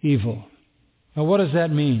evil. Now, what does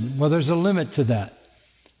that mean? Well, there's a limit to that.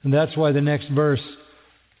 And that's why the next verse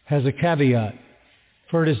has a caveat.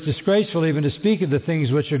 For it is disgraceful even to speak of the things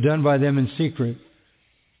which are done by them in secret.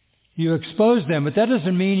 You expose them, but that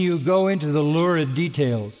doesn't mean you go into the lurid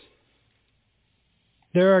details.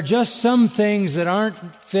 There are just some things that aren't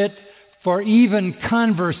fit for even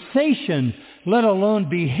conversation, let alone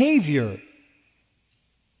behavior.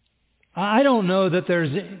 I don't know that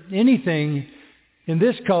there's anything in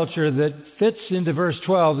this culture that fits into verse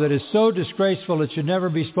 12 that is so disgraceful it should never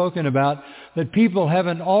be spoken about that people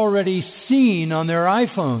haven't already seen on their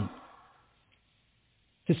iPhone.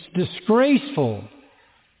 It's disgraceful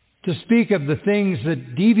to speak of the things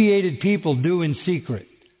that deviated people do in secret.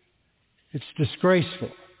 It's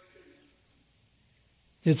disgraceful.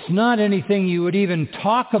 It's not anything you would even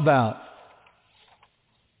talk about.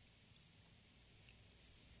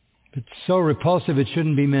 It's so repulsive it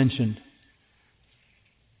shouldn't be mentioned.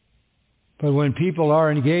 But when people are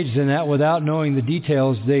engaged in that without knowing the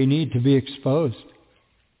details, they need to be exposed.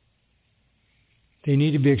 They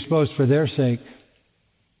need to be exposed for their sake.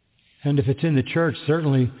 And if it's in the church,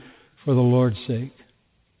 certainly for the Lord's sake.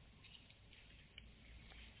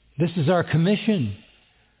 This is our commission.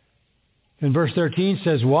 And verse 13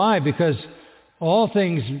 says, why? Because all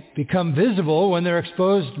things become visible when they're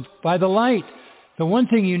exposed by the light. The one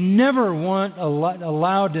thing you never want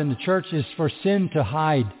allowed in the church is for sin to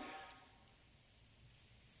hide.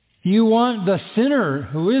 You want the sinner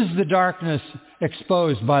who is the darkness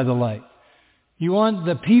exposed by the light. You want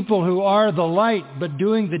the people who are the light but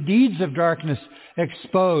doing the deeds of darkness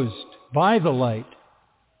exposed by the light.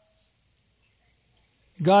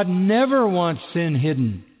 God never wants sin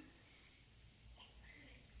hidden.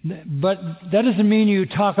 But that doesn't mean you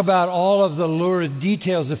talk about all of the lurid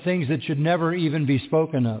details of things that should never even be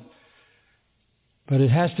spoken of. But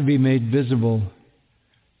it has to be made visible.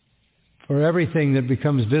 For everything that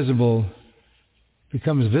becomes visible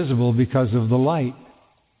because of the light.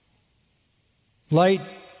 Light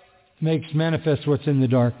makes manifest what's in the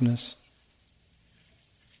darkness.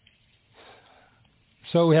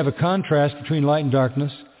 So we have a contrast between light and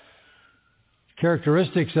darkness.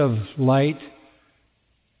 Characteristics of light: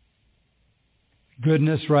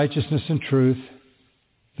 goodness, righteousness, and truth.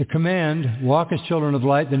 The command, walk as children of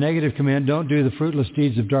light. The negative command, don't do the fruitless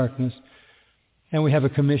deeds of darkness. And we have a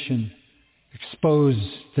commission, expose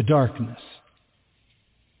the darkness.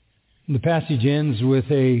 And the passage ends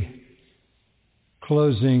with a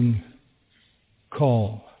closing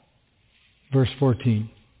call. Verse 14.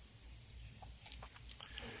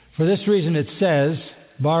 For this reason it says,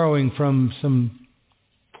 borrowing from some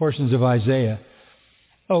portions of Isaiah,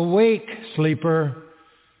 awake, sleeper,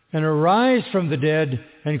 and arise from the dead,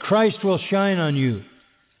 and Christ will shine on you.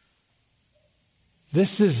 This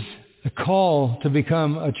is a call to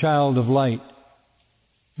become a child of light.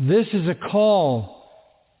 This is a call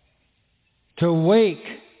to wake,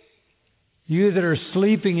 you that are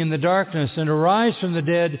sleeping in the darkness, and arise from the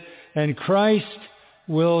dead, and Christ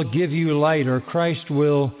will give you light, or Christ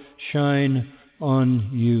will shine on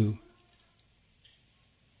you.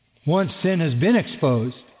 Once sin has been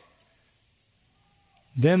exposed,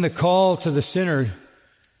 then the call to the sinner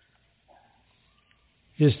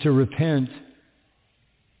is to repent.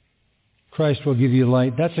 Christ will give you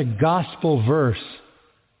light. That's a gospel verse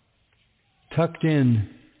tucked in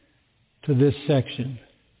to this section.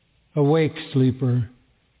 Awake, sleeper,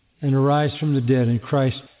 and arise from the dead, and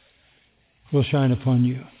Christ will shine upon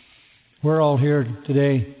you. We're all here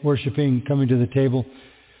today worshiping, coming to the table,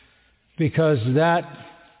 because that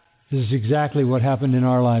is exactly what happened in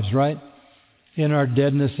our lives, right? in our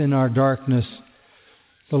deadness, in our darkness.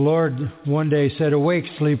 The Lord one day said, "Awake,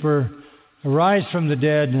 sleeper, arise from the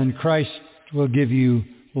dead, and Christ will give you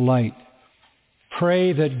light."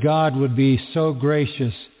 Pray that God would be so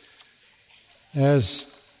gracious as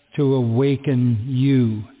to awaken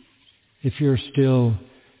you if you're still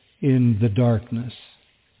in the darkness.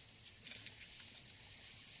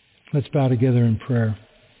 Let's bow together in prayer.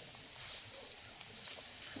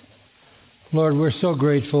 Lord, we're so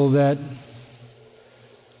grateful that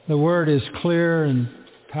the Word is clear and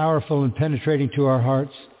powerful and penetrating to our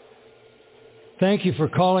hearts. Thank you for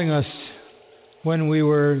calling us when we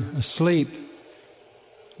were asleep,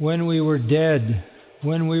 when we were dead,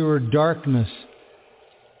 when we were darkness,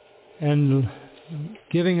 and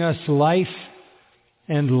giving us life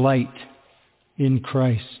and light in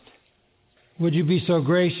Christ. Would you be so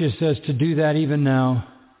gracious as to do that even now?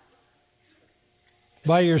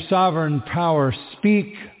 By your sovereign power,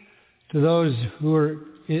 speak to those who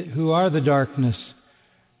are the darkness.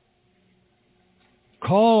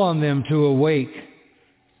 Call on them to awake.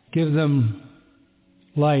 Give them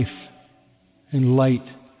life and light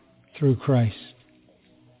through Christ.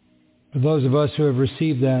 For those of us who have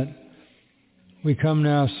received that, we come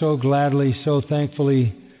now so gladly, so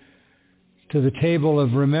thankfully to the table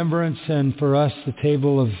of remembrance, and for us the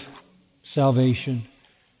table of salvation,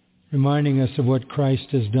 reminding us of what Christ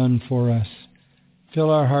has done for us. Fill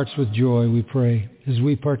our hearts with joy, we pray, as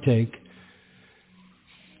we partake.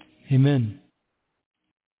 Amen.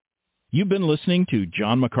 You've been listening to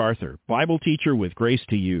John MacArthur, Bible teacher with Grace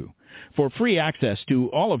to You. For free access to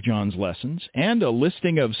all of John's lessons and a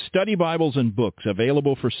listing of study Bibles and books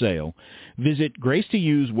available for sale, visit Grace to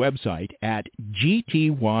You's website at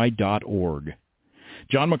gty.org.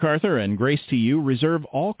 John MacArthur and Grace to You reserve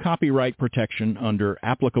all copyright protection under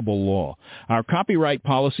applicable law. Our copyright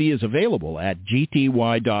policy is available at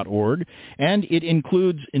gty.org, and it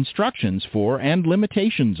includes instructions for and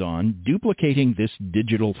limitations on duplicating this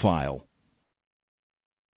digital file.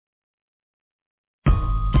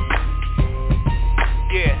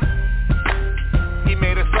 Yeah, He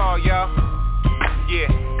made us all, yo. Yeah,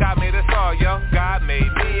 God made us all, yo. God made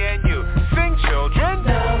me and you. Sing, children.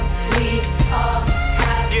 So we all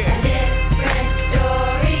have a different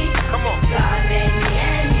story. Come on. God made me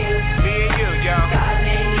and you. Me and you, yo. God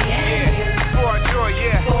made me and you. For our joy,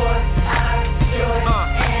 yeah. For our joy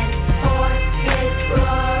and for His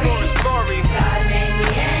glory. For His glory. God made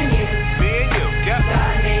me and you. Me and you, yep.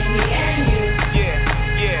 God made me and you.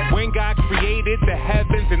 Yeah. When God created the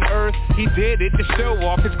heavens and earth, He did it to show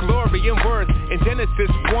off His glory and worth. In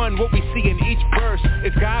Genesis 1, what we see in each verse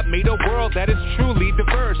is God made a world that is truly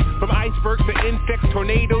diverse. From icebergs to insects,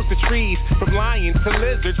 tornadoes to trees, from lions to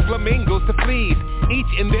lizards, flamingos to fleas.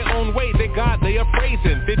 Each in their own way, their God they are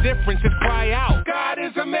praising. Their differences cry out, God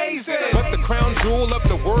is amazing. But the crown jewel of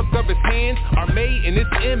the work of His hands are made in His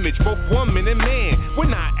image, both woman and man. We're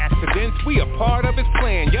not accidents, we are part of His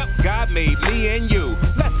plan. Yup, God made me and you.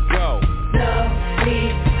 Let's go. So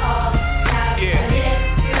we all have a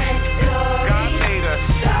different story. God made us.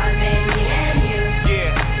 God made me and you.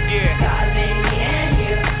 Yeah. God made me and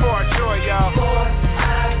you. For our joy, y'all. For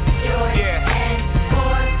our joy and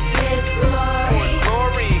for His glory. For His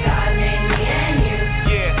glory. God made me and you.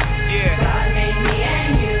 Yeah. God made me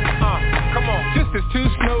and you. Come on. Just as two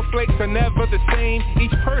snowflakes are never the same,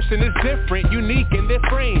 each person is different, unique in their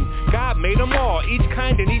frame. God made them all, each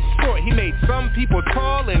kind and each sort. He made some people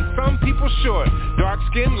tall and some people short. Dark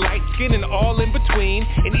skin, light skin, and all in between.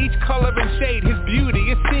 In each color and shade, His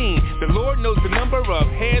beauty is seen. The Lord knows the number of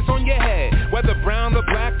hairs on your head, whether brown or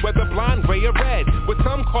black, whether blonde, gray, or red. What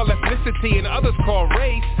some call ethnicity and others call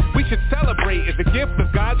race, we should celebrate as a gift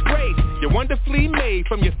of God's grace. You're wonderfully made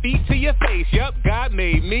from your feet to your face. Yup, God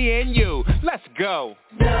made me and you. Let's go.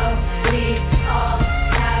 So we all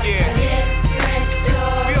have a different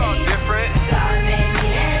story. We all different. God made me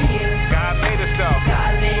and you. God made us so.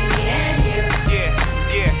 God made me and you.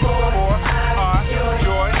 Yeah. For our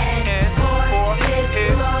joy and for His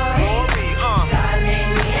glory. God made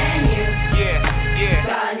me and you. Yeah.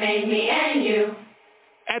 God made me and you.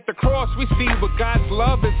 At the cross we see what God's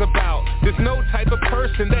love is about. There's no type of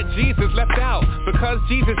person that Jesus left out. Because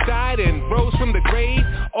Jesus died and rose from the grave,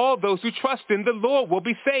 all those who trust in the Lord will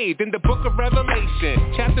be saved. In the book of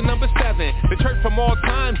Revelation, chapter number 7, the church from all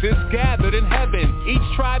times is gathered in heaven.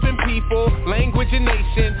 Each tribe and people, language and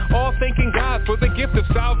nation, all thanking God for the gift of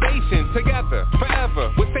salvation. Together,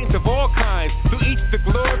 forever, with saints of all kinds, through each the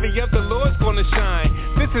glory of the Lord's gonna shine.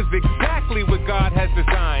 This is exactly what God has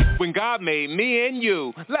designed. When God made me and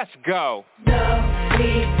you, let's go. So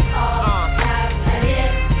we all have a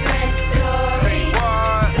different story. Say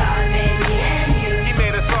what? God made me and you. He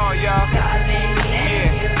made us all, y'all. God made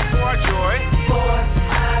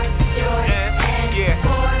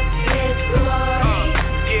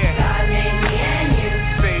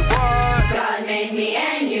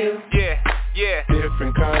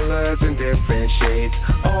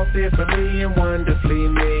fearfully and wonderfully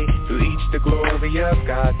made. Through each the glory of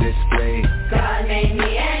God displayed. God made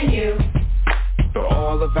me and you. For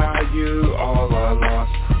all of our you, all are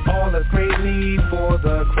lost. All of great need for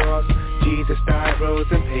the cross. Jesus died, rose,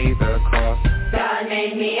 and paid the cost. God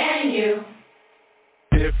made me and you.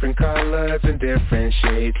 Different colors and different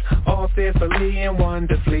shades, all fearfully and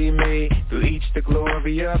wonderfully made. Through each the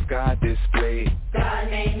glory of God displayed. God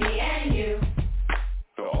made me and you.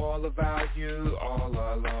 For all of our you, all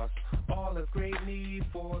are lost. All of great need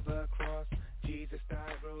for the cross. Jesus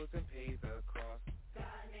died, rose, and paid the cost.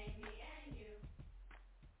 God made me and you.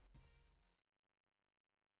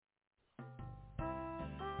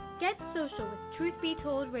 Get social with Truth Be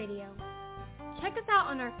Told Radio. Check us out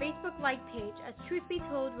on our Facebook like page as Truth Be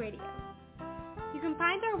Told Radio. You can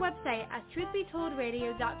find our website at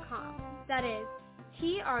truthbetoldradio.com. That is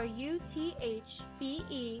truthbetoldradio.com.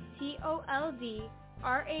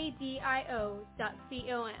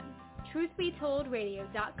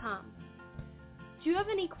 truthbetoldradio.com. Do you have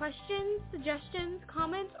any questions, suggestions,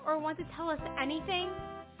 comments, or want to tell us anything?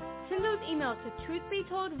 Send those emails to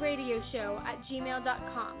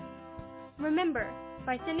truthbetoldradioshow@gmail.com. Remember,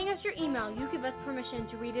 by sending us your email, you give us permission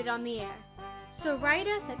to read it on the air. So write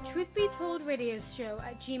us at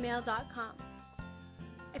truthbetoldradioshow@gmail.com.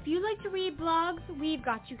 If you like to read blogs, we've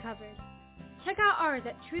got you covered. Check out ours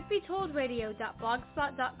at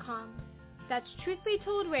truthbetoldradio.blogspot.com. That's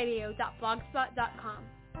truthbetoldradio.blogspot.com.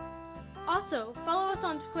 Also, follow us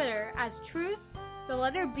on Twitter as Truth, the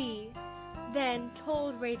letter B, then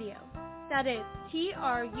Told Radio. That is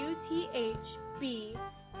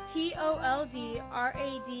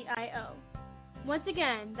TruthBToldradio. Once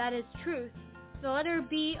again, that is Truth, the letter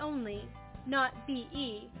B only, not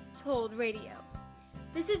BE, Told Radio.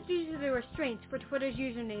 This is due to the restraints for Twitter's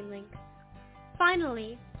username links.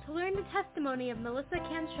 Finally, to learn the testimony of Melissa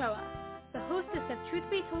Canchoa, the hostess of Truth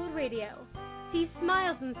Be Told Radio, see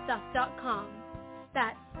smilesandstuff.com.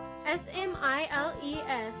 That's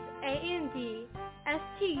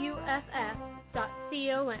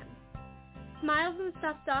smilesandstuff.com.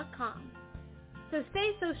 smilesandstuff.com. So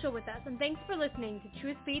stay social with us, and thanks for listening to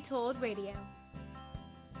Truth Be Told Radio.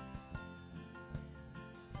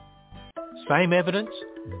 Same evidence,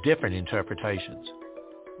 different interpretations.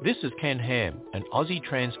 This is Ken Ham, an Aussie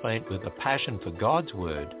transplant with a passion for God's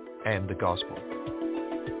Word and the Gospel.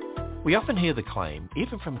 We often hear the claim,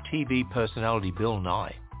 even from TV personality Bill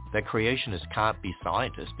Nye, that creationists can't be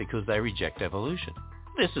scientists because they reject evolution.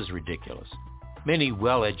 This is ridiculous. Many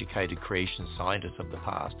well-educated creation scientists of the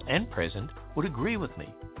past and present would agree with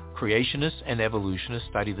me. Creationists and evolutionists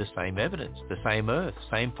study the same evidence, the same earth,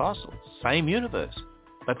 same fossils, same universe,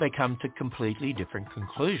 but they come to completely different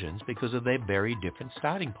conclusions because of their very different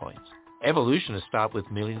starting points. Evolutionists start with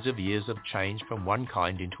millions of years of change from one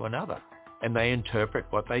kind into another, and they interpret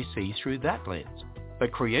what they see through that lens.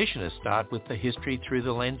 But creationists start with the history through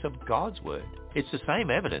the lens of God's Word. It's the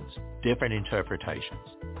same evidence, different interpretations.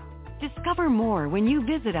 Discover more when you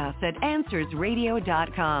visit us at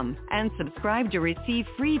AnswersRadio.com and subscribe to receive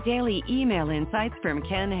free daily email insights from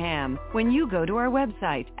Ken Ham when you go to our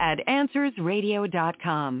website at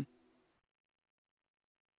AnswersRadio.com.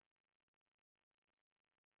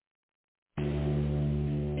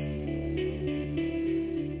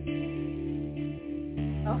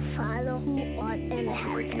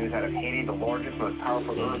 Breaking news out of Haiti, the largest, most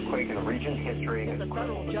powerful earthquake in the region's history. The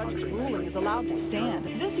federal judge's ruling is allowed to stand.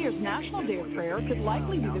 This year's National Day of Prayer could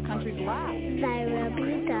likely be the country's last. They will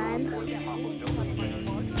be done on earth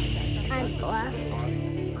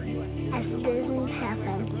as business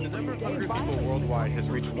happens. The number of hungry people worldwide has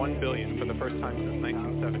reached 1 billion for the first time since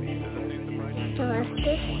 1970. Give us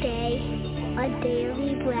this day our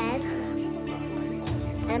daily bread.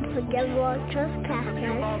 And forgive our trespasses. A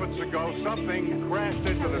few moments ago, something crashed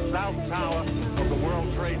into the South Tower of the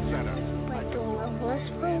World Trade Center. But deliver us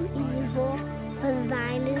from evil, for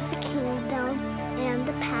thine is the kingdom, and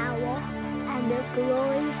the power, and the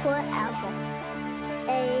glory forever.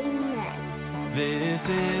 Amen. This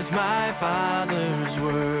is my Father's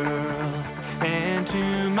world, and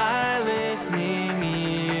to my listening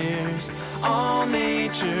ears, all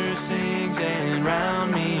nature sings and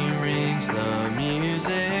round me rings the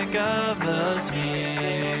music of the spheres.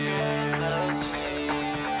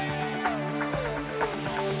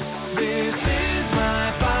 This is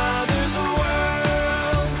my Father's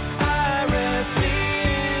world. I rest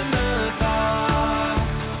in the thought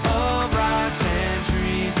of rocks and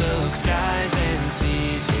trees, of skies and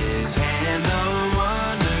seas. His hand the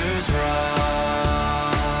wonders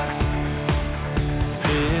wrought.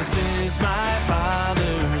 This is my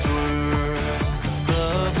Father's world. The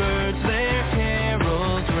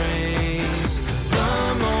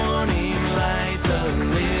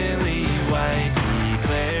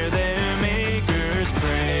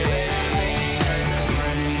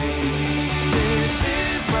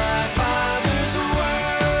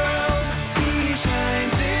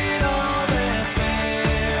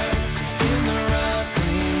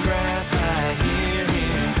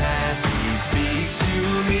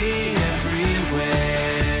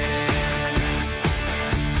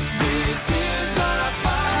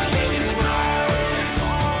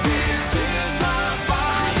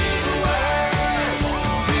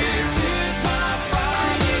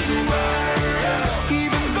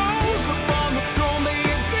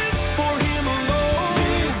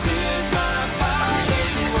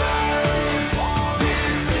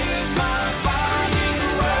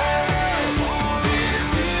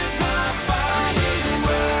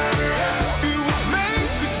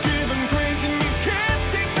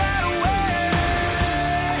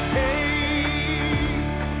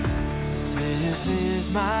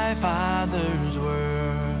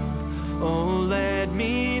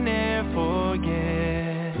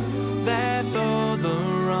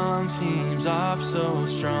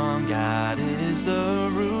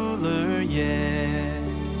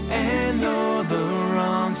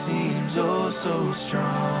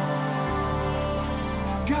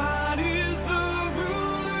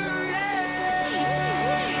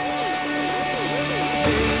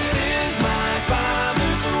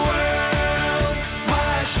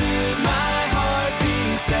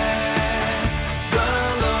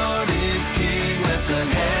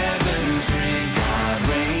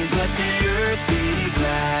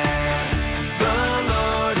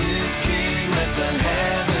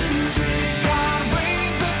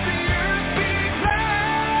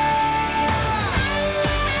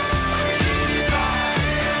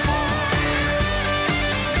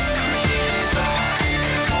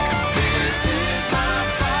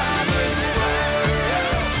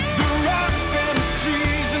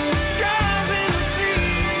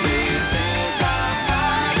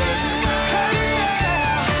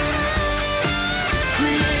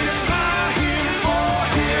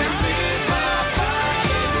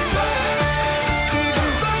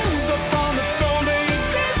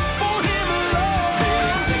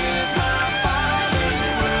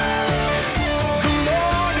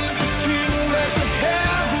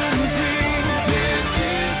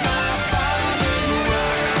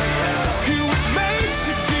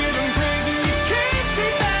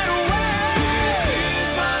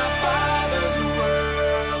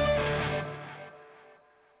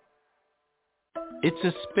It's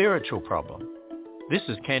a spiritual problem. This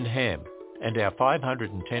is Ken Ham, and our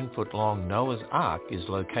 510-foot-long Noah's Ark is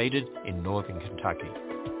located in northern Kentucky.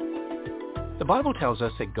 The Bible tells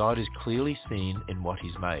us that God is clearly seen in what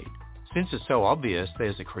he's made. Since it's so obvious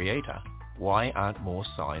there's a creator, why aren't more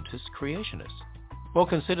scientists creationists? Well,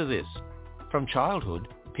 consider this. From childhood,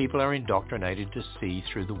 people are indoctrinated to see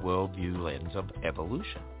through the worldview lens of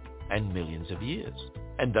evolution and millions of years.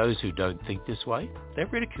 And those who don't think this way, they're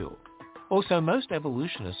ridiculed. Also, most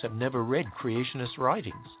evolutionists have never read creationist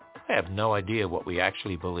writings. They have no idea what we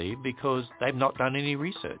actually believe because they've not done any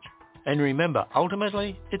research. And remember,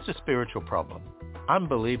 ultimately, it's a spiritual problem.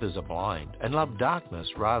 Unbelievers are blind and love darkness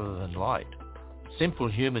rather than light. Simple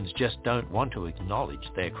humans just don't want to acknowledge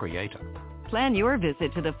their creator. Plan your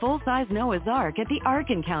visit to the full-size Noah's Ark at the Ark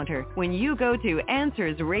Encounter when you go to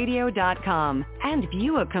AnswersRadio.com and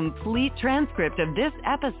view a complete transcript of this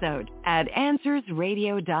episode at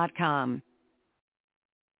AnswersRadio.com.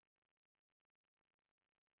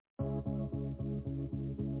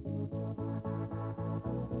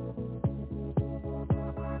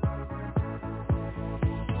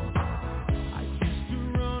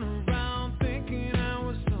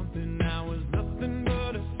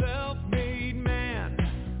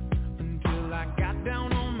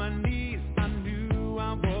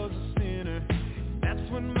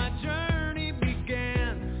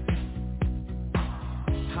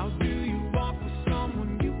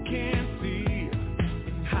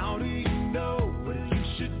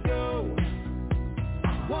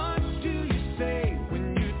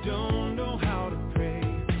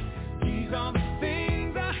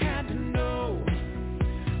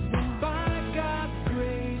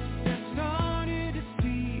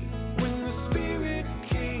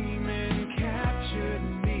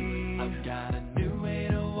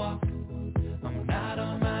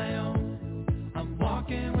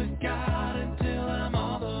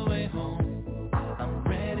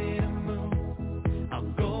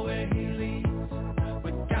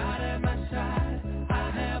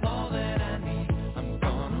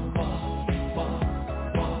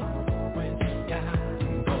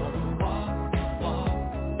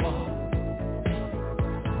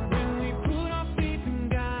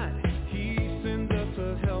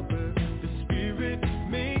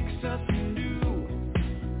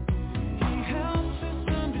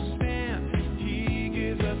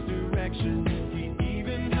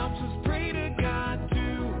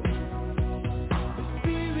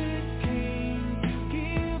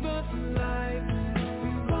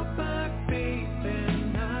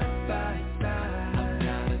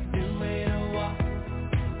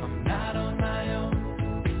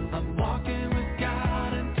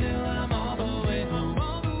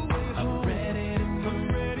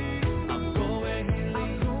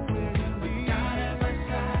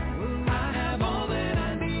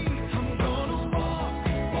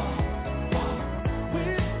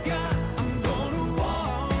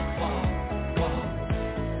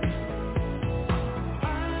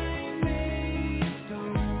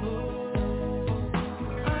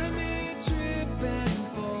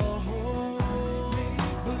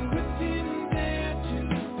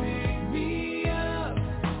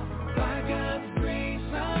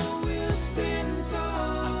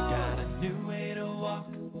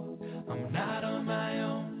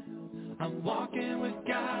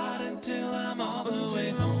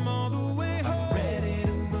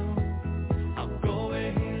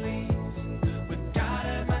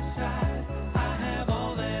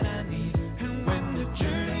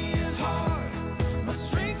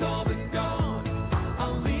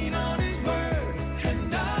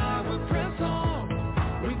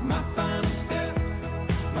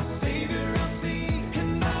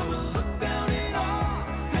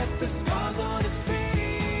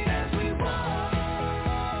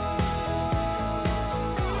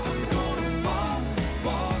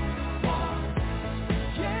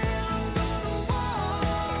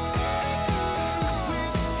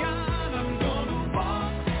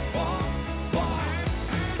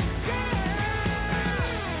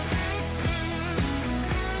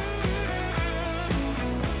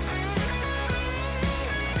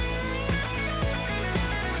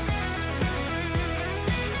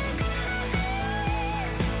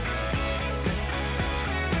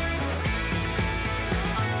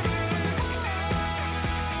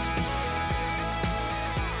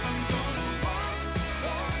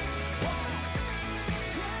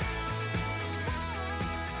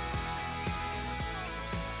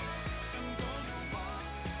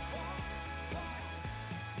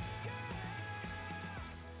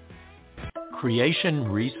 Creation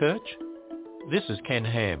research? This is Ken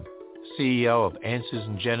Ham, CEO of Answers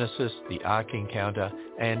in Genesis, the Ark Encounter,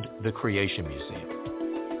 and the Creation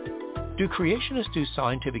Museum. Do creationists do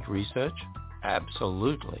scientific research?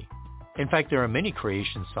 Absolutely. In fact, there are many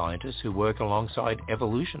creation scientists who work alongside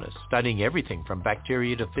evolutionists, studying everything from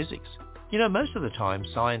bacteria to physics. You know, most of the time,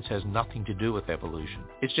 science has nothing to do with evolution.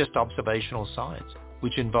 It's just observational science,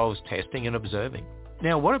 which involves testing and observing.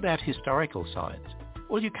 Now, what about historical science?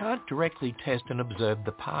 Well, you can't directly test and observe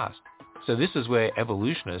the past. So this is where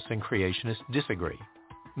evolutionists and creationists disagree.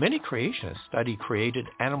 Many creationists study created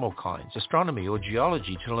animal kinds, astronomy, or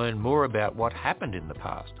geology to learn more about what happened in the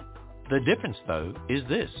past. The difference, though, is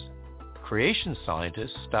this. Creation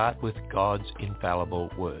scientists start with God's infallible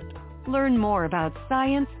word. Learn more about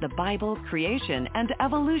science, the Bible, creation, and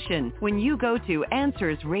evolution when you go to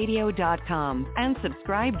AnswersRadio.com and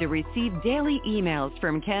subscribe to receive daily emails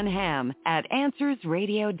from Ken Ham at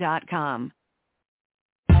AnswersRadio.com.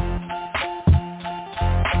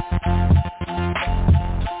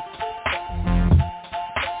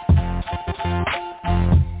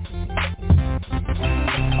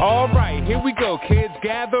 All right, here we go, kids.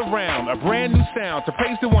 Gather round. A brand new sound to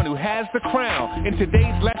praise the one who has the crown. In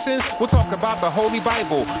today's lessons, we'll talk about the Holy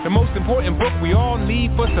Bible, the most important book we all need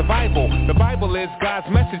for survival. The Bible is God's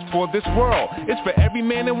message for this world. It's for every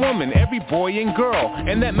man and woman, every boy and girl.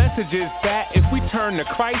 And that message is that if we turn to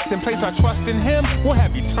Christ and place our trust in Him, we'll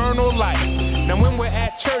have eternal life. Now when we're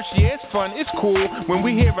at church, yeah, it's fun, it's cool. When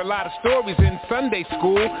we hear a lot of stories in Sunday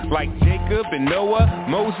school, like Jacob and Noah,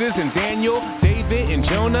 Moses and Daniel, David and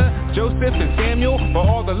Jonah, Joseph and Samuel, but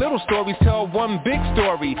all the little stories tell one big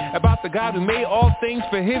story about the God who made all things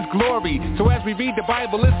for His glory. So as we read the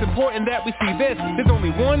Bible, it's important that we see this. There's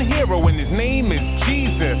only one hero and His name is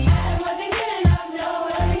Jesus.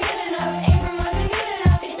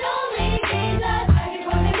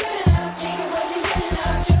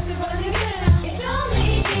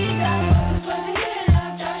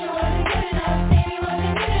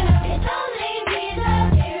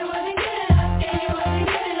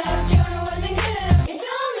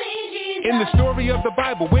 In the story of the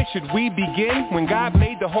Bible, where should we begin? When God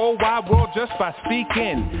made the whole wide world just by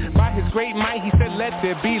speaking. By His great might, He said, let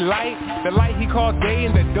there be light. The light He called day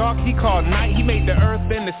and the dark He called night. He made the earth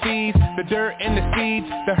and the seas, the dirt and the seeds,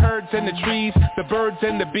 the herds and the trees, the birds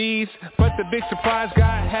and the bees. But the big surprise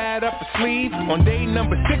God had up the sleeve. On day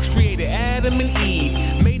number 6, created Adam and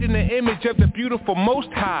Eve, made in the image of the beautiful Most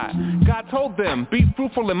High. God told them, be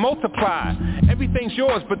fruitful and multiply. Everything's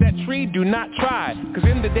yours, but that tree do not try, cause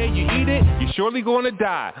in the day you eat it, you're surely going to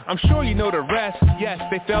die. I'm sure you know the rest. Yes,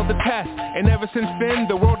 they failed the test, and ever since then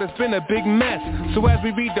the world has been a big mess. So as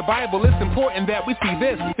we read the Bible, it's important that we see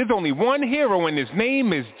this. There's only one hero and His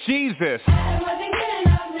name is Jesus.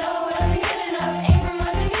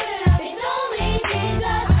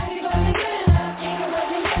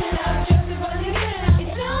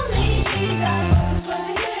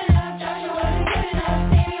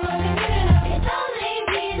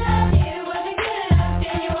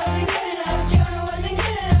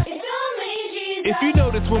 If you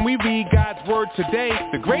notice when we read God's word today,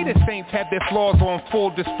 the greatest saints had their flaws on full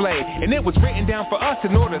display. And it was written down for us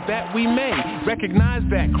in order that we may recognize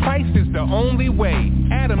that Christ is the only way.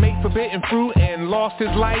 Adam ate forbidden fruit and lost his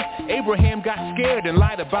life. Abraham got scared and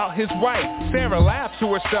lied about his wife. Sarah laughed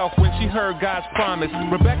to herself when she heard God's promise.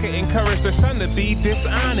 Rebecca encouraged her son to be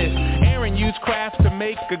dishonest. Aaron used craft to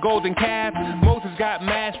make a golden calf. Moses got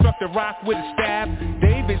mad, struck the rock with a staff.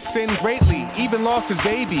 David sinned greatly, even lost his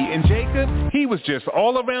baby. And Jacob, he was just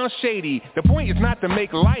all around shady. The point is not to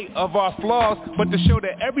make light of our flaws, but to show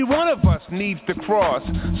that every one of us needs the cross.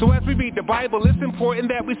 So as we read the Bible, it's important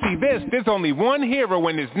that we see this. There's only one hero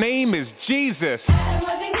and His name is Jesus.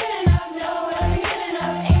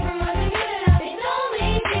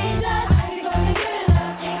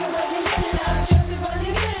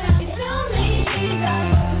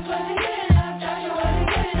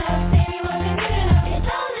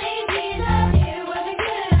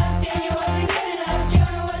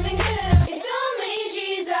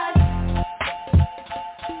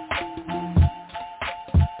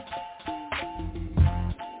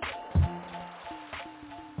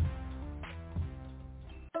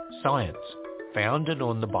 Science, founded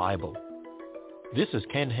on the Bible. This is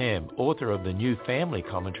Ken Ham, author of the new family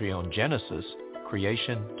commentary on Genesis,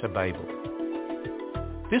 Creation to Babel.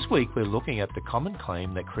 This week we're looking at the common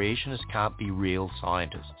claim that creationists can't be real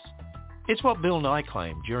scientists. It's what Bill Nye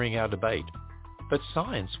claimed during our debate, but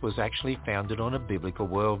science was actually founded on a biblical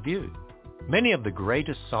worldview. Many of the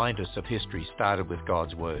greatest scientists of history started with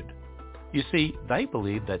God's Word. You see, they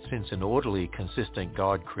believed that since an orderly, consistent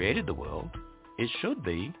God created the world, it should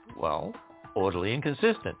be, well, orderly and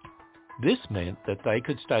consistent. This meant that they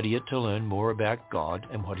could study it to learn more about God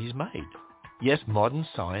and what he's made. Yes, modern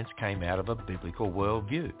science came out of a biblical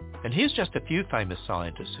worldview. And here's just a few famous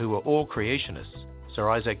scientists who were all creationists: Sir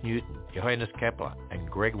Isaac Newton, Johannes Kepler, and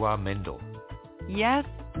Gregor Mendel. Yes,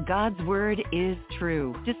 God's Word is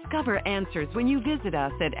true. Discover answers when you visit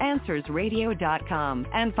us at AnswersRadio.com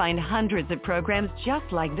and find hundreds of programs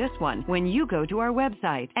just like this one when you go to our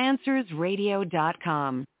website,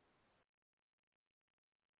 AnswersRadio.com.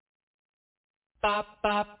 Bible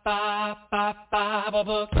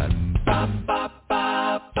book. Bible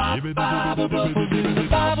book. We'll do the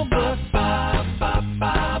Bible book.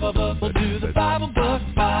 Bible book. We'll do the Bible book.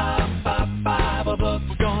 Bible book.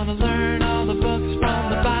 We're gonna learn all the books from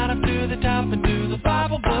the bottom to the top and do the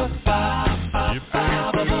Bible book.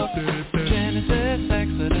 Bible book. Genesis,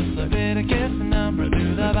 Exodus, Leviticus, and Number.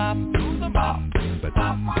 Do the Bible.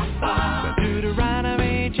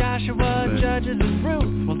 Deuteronomy, Joshua, Judges, and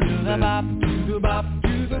Ruth. We'll do the Bible.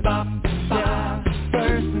 Yeah.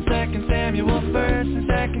 First and Second Samuel, First and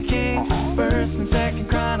Second Kings, First and Second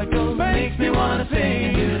Chronicles. Makes me wanna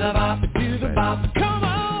sing. Do the bop, come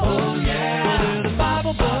on. Oh yeah. We'll do the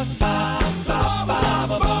Bible book.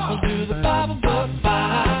 Bible book. We'll do the Bible book.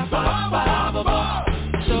 Bible book.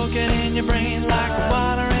 Soak it in your brain like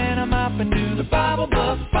water in a mop and do the Bible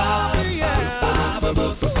book. Bible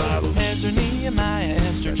book. Ezra,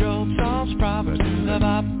 Nehemiah, Esther, Job, Psalms, Proverbs. Do the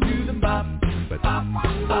bop.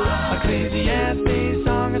 Ecclesiastes,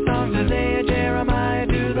 Song of Songs, Isaiah, Jeremiah,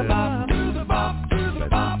 do the bop,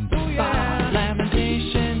 yeah.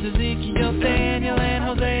 Lamentations, Ezekiel, Daniel, and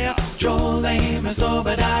Hosea, Joel, Amos,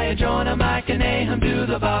 Obadiah, Jonah, Micah, Nahum, do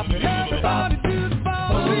the bop, everybody do the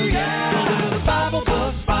bop, oh yeah. We'll do the Bible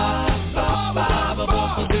book, Bible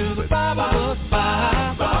book, we'll do the Bible book,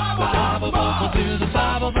 Bible book, we'll do the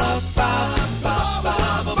Bible book,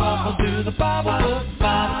 Bible book, we'll do the Bible book,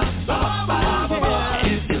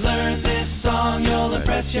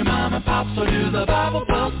 your mom and pop, so do the Bible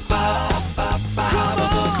book, Bible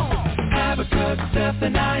book. Habakkuk,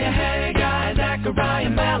 Zephaniah, Haggai, Zechariah,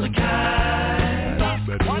 Malachi.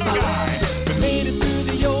 Made it through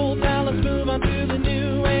the old, now let's move on to the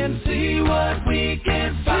new and see what we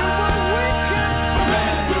can find.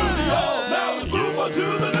 Made it through the old, now let's move on to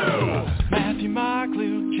the new. Matthew, Mark,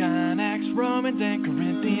 Luke, John, Acts, Romans, and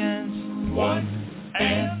Corinthians. 1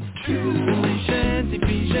 and 2. Galatians,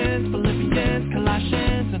 Ephesians, Philippians,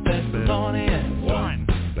 Colossians, and Thessalonians. 1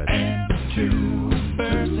 and 2.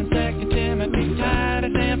 First and Second Timothy,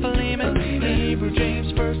 Titus, and Philemon. Hebrew,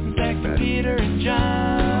 James, First and Second Peter, and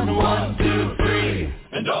John. 1, 2, 3,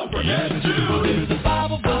 and don't forget to do the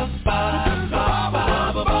Bible book.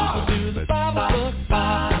 Bible book. We'll do the Bible book.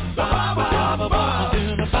 Bible book. We'll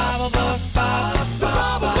do the Bible book.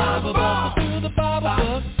 Bible book. We'll do the Bible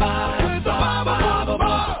book. Bible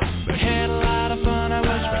book. We had a lot of fun. I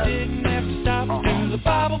wish we didn't have to stop. Do the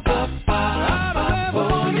Bible book.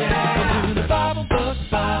 Oh yeah. We'll do the Bible book.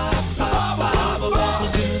 Bible book.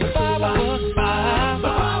 We'll do the Bible book.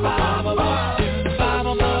 Bible book. Do the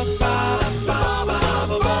Bible book. Bible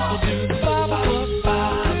book. We'll do the Bible book.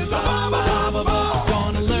 Bible book.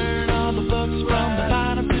 Gonna learn all the books from the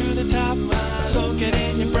bottom to the top. Soak it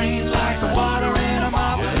in your brains like the water in a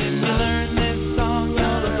mop. If you learn this song,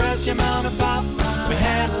 you'll impress your mom and pop. We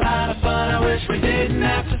had a lot of fun. I wish we didn't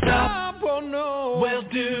have to stop. Oh no. We'll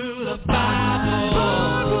do the Bible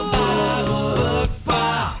book.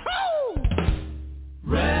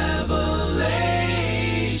 Revelation.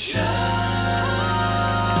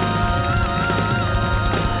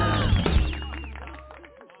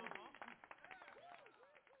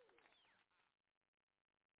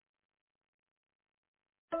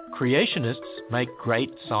 Creationists make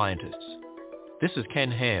great scientists. This is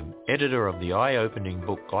Ken Ham, editor of the eye-opening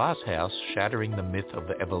book Glass House, Shattering the Myth of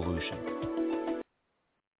Evolution.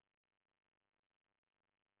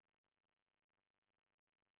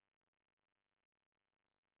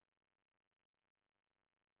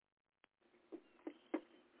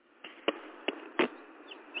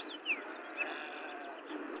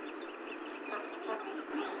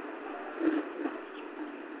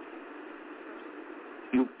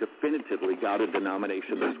 You've definitively got a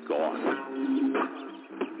denomination that's gone.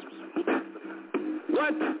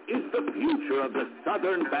 What is the future of the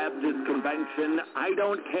Southern Baptist Convention? I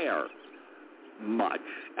don't care much.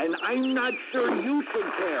 And I'm not sure you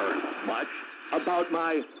should care much about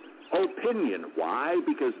my opinion. Why?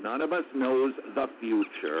 Because none of us knows the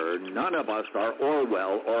future. None of us are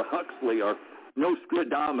Orwell or Huxley or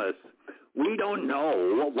Nostradamus. We don't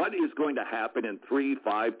know what is going to happen in 3,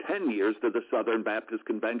 5, 10 years to the Southern Baptist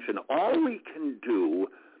Convention. All we can do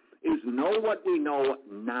is know what we know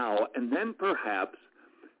now, and then perhaps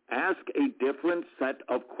ask a different set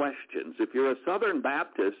of questions. If you're a Southern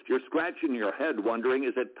Baptist, you're scratching your head wondering,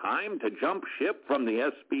 is it time to jump ship from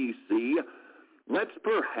the SBC? Let's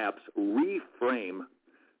perhaps reframe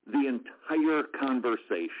the entire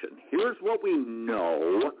conversation. Here's what we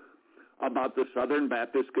know about the Southern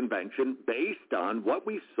Baptist Convention based on what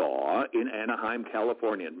we saw in Anaheim,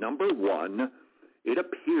 California. Number one, it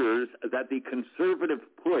appears that the conservative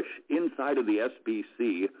push inside of the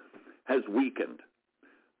SBC has weakened.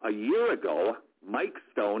 A year ago, Mike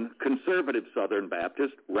Stone, conservative Southern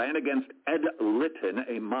Baptist, ran against Ed Litton,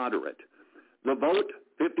 a moderate. The vote,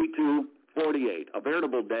 52-48, a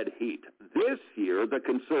veritable dead heat. This year, the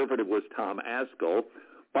conservative was Tom Askell.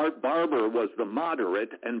 Bart Barber was the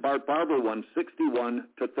moderate, and Bart Barber won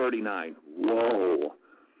 61-39. Whoa.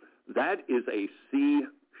 That is a sea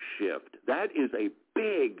shift. That is a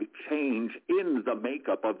big change in the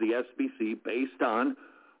makeup of the SBC based on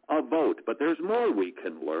a vote. But there's more we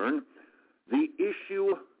can learn. The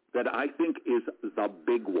issue that I think is the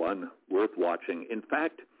big one worth watching. In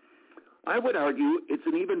fact, I would argue it's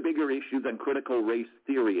an even bigger issue than critical race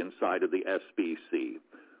theory inside of the SBC.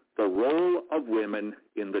 The role of women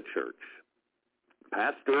in the church.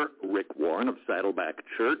 Pastor Rick Warren of Saddleback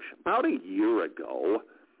Church, about a year ago,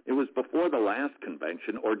 it was before the last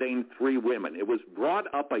convention, ordained 3 women. It was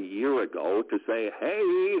brought up a year ago to say,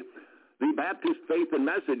 hey, the Baptist Faith and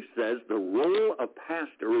Message says the role of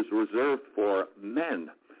pastor is reserved for men.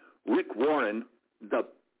 Rick Warren, the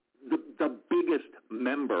biggest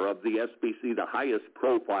member of the SBC, the highest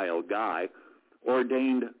profile guy,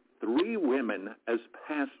 ordained 3 women as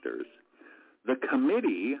pastors. The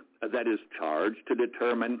committee that is charged to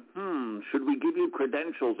determine, should we give you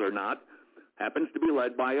credentials or not, happens to be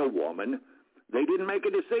led by a woman. They didn't make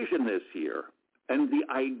a decision this year. And the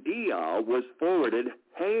idea was forwarded,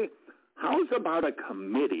 hey, how's about a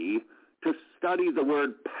committee to study the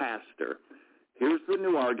word pastor? Here's the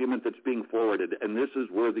new argument that's being forwarded, and this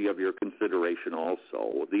is worthy of your consideration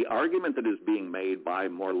also. The argument that is being made by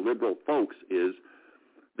more liberal folks is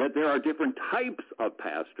that there are different types of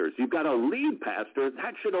pastors. You've got a lead pastor,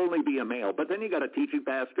 that should only be a male, but then you got a teaching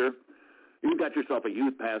pastor, you've got yourself a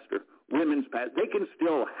youth pastor, women's pastor. They can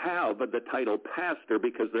still have the title pastor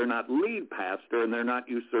because they're not lead pastor and they're not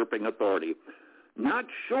usurping authority. Not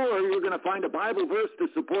sure you're going to find a Bible verse to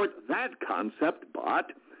support that concept,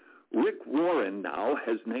 but Rick Warren now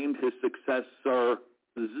has named his successor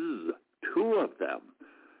 2 of them.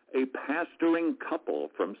 A pastoring couple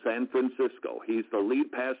from San Francisco. He's the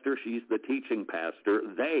lead pastor, she's the teaching pastor.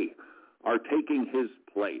 They are taking his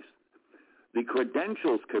place. The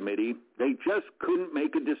Credentials Committee, they just couldn't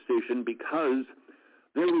make a decision because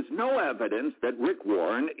there was no evidence that Rick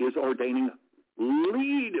Warren is ordaining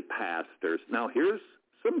lead pastors. Now, here's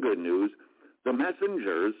some good news. The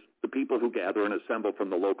messengers, the people who gather and assemble from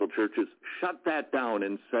the local churches, shut that down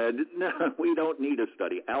and said, no, we don't need a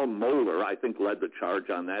study. Al Mohler, I think, led the charge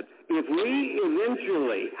on that. If we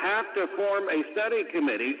eventually have to form a study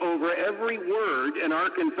committee over every word in our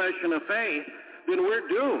confession of faith, then we're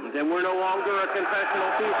doomed, and we're no longer a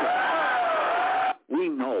confessional people. We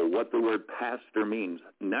know what the word pastor means.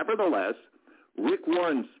 Nevertheless, Rick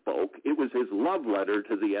Warren spoke. It was his love letter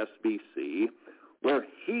to the SBC, where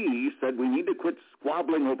he said we need to quit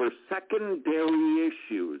squabbling over secondary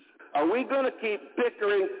issues. Are we going to keep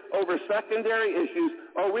bickering over secondary issues,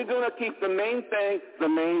 or are we going to keep the main thing the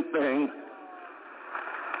main thing?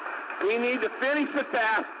 We need to finish the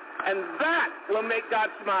task, and that will make God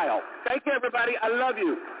smile. Thank you, everybody. I love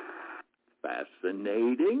you.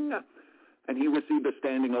 Fascinating. And he received a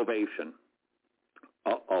standing ovation.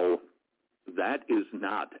 Uh-oh. That is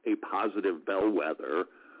not a positive bellwether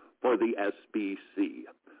for the SBC.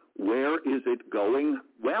 Where is it going?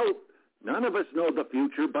 Well, none of us know the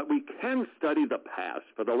future, but we can study the past.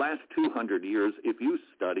 For the last 200 years, if you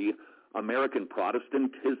study American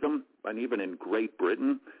Protestantism, and even in Great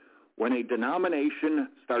Britain, when a denomination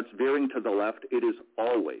starts veering to the left, it is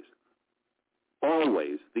always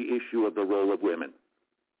the issue of the role of women.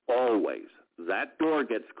 Always. That door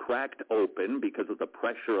gets cracked open because of the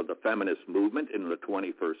pressure of the feminist movement in the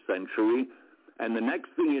 21st century. And the next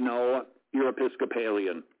thing you know, you're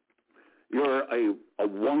Episcopalian. You're a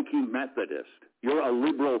wonky Methodist. You're a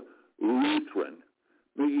liberal Lutheran.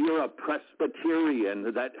 You're a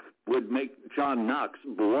Presbyterian that would make John Knox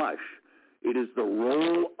blush. It is the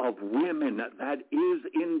role of women that is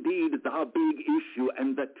indeed the big issue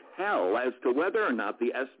and the tell as to whether or not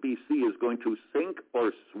the SBC is going to sink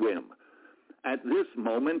or swim. At this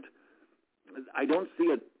moment, I don't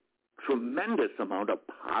see a tremendous amount of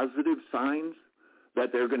positive signs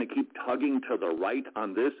that they're going to keep tugging to the right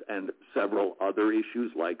on this and several other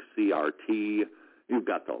issues like CRT, You've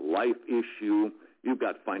got the life issue. You've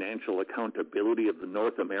got financial accountability of the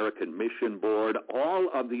North American Mission Board. All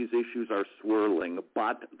of these issues are swirling,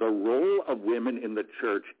 but the role of women in the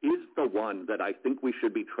church is the one that I think we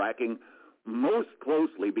should be tracking most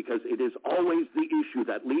closely, because it is always the issue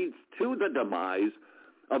that leads to the demise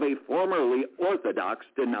of a formerly Orthodox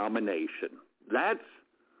denomination. That's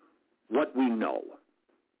what we know.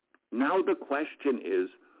 Now the question is,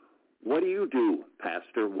 what do you do,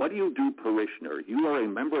 Pastor? What do you do, parishioner? You are a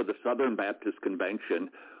member of the Southern Baptist Convention.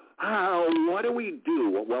 What do we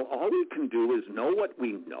do? Well, all we can do is know what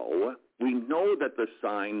we know. We know that the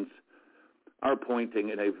signs are pointing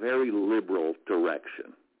in a very liberal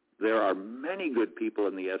direction. There are many good people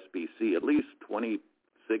in the SBC, at least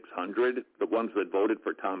 2,600, the ones that voted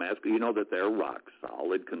for Tom Asker. You know that they're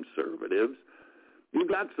rock-solid conservatives. You've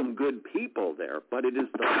got some good people there, but it is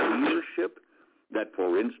the leadership that,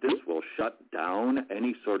 for instance, will shut down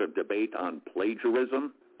any sort of debate on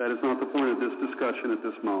plagiarism. That is not the point of this discussion at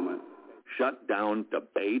this moment. Shut down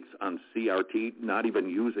debates on CRT, not even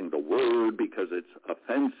using the word because it's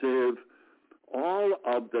offensive. All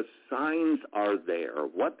of the signs are there.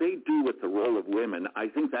 What they do with the role of women, I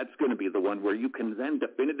think that's going to be the one where you can then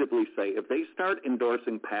definitively say, if they start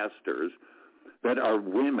endorsing pastors that are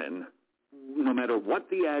women, no matter what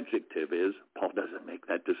the adjective is, Paul doesn't make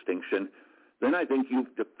that distinction, then I think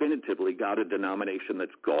you've definitively got a denomination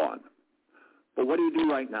that's gone. But what do you do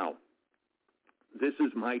right now? This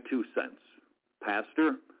is my 2 cents.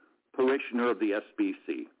 Pastor, parishioner of the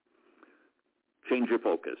SBC, change your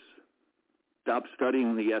focus. Stop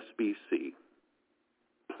studying the SBC.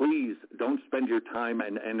 Please don't spend your time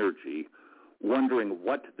and energy wondering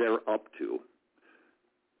what they're up to.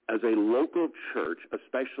 As a local church,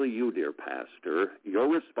 especially you, dear pastor, your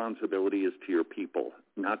responsibility is to your people,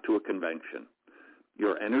 not to a convention.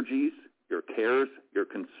 Your energies, your cares, your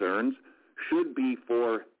concerns should be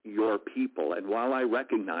for your people. And while I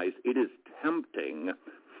recognize it is tempting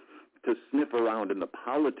to sniff around in the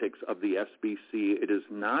politics of the SBC, it is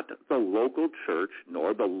not the local church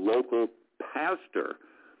nor the local pastor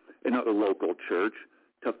in a local church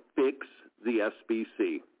to fix the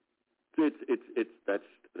SBC.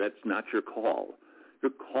 That's not your call.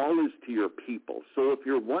 Your call is to your people. So if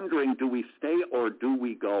you're wondering, do we stay or do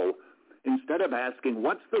we go, instead of asking,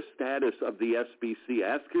 what's the status of the SBC,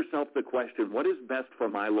 ask yourself the question, what is best for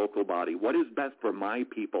my local body? What is best for my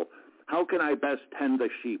people? How can I best tend the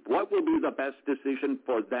sheep? What will be the best decision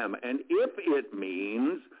for them? And if it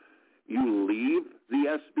means you leave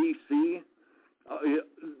the SBC,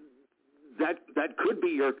 that could be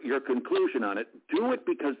your conclusion on it. Do it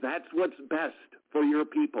because that's what's best for your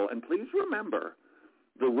people. And please remember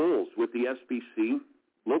the rules with the SBC.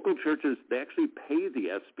 Local churches, they actually pay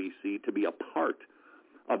the SBC to be a part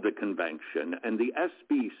of the convention. And the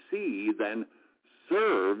SBC then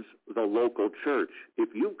serves the local church. If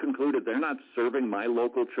you've concluded they're not serving my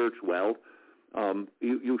local church well,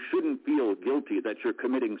 you shouldn't feel guilty that you're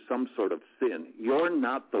committing some sort of sin. You're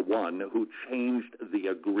not the one who changed the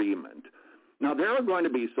agreement. Now, there are going to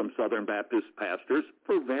be some Southern Baptist pastors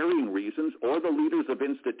for varying reasons, or the leaders of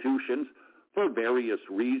institutions for various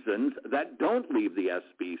reasons, that don't leave the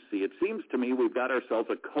SBC. It seems to me we've got ourselves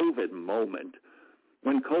a COVID moment.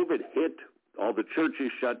 When COVID hit, all the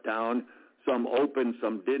churches shut down, some opened,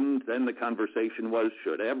 some didn't. Then the conversation was,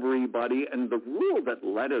 should everybody? And the rule that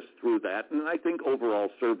led us through that, and I think overall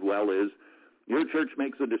served well, is your church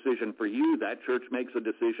makes a decision for you, that church makes a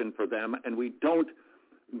decision for them, and we don't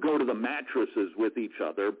go to the mattresses with each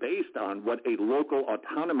other based on what a local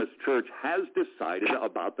autonomous church has decided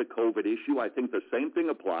about the COVID issue. I think the same thing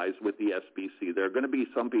applies with the SBC. There are going to be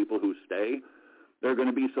some people who stay. There are going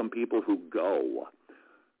to be some people who go,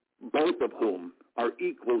 both of whom are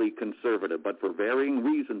equally conservative, but for varying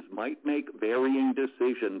reasons might make varying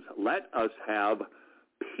decisions. Let us have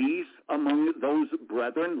peace among those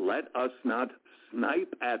brethren. Let us not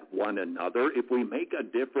snipe at one another if we make a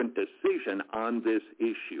different decision on this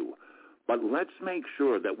issue. But let's make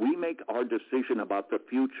sure that we make our decision about the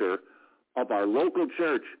future of our local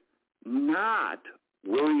church, not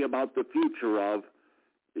worry about the future of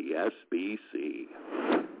the SBC.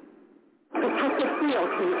 Detective Steele,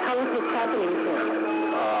 can you tell us what's happening here?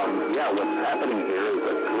 What's happening here is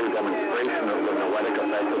a clear demonstration of the noetic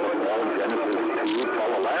effect of the fall of Genesis 2.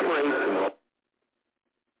 Paul elaborates.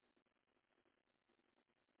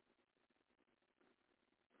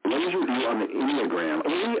 Laser view on the Enneagram.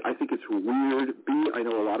 A, I think it's weird. B, I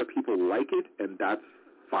know a lot of people like it, and that's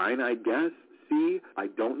fine, I guess. see, I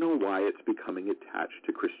don't know why it's becoming attached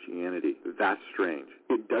to Christianity. That's strange.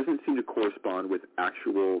 It doesn't seem to correspond with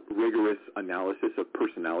actual rigorous analysis of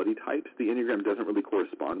personality types. The Enneagram doesn't really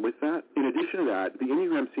correspond with that. In addition to that, the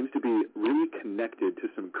Enneagram seems to be really connected to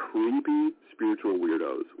some creepy spiritual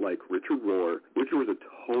weirdos like Richard Rohr. Richard was a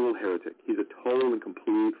total heretic. He's a total and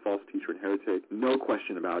complete false teacher and heretic. No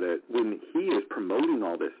question about it. When he is promoting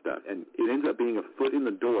all this stuff, and it ends up being a foot in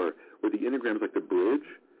the door where the Enneagram is like the bridge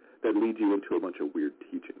that leads you into a bunch of weird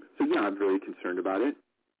teachings. So yeah, I'm very concerned about it.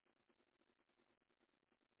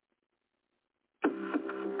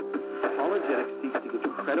 Apologetics seeks to give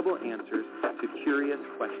you credible answers to curious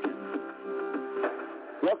questions.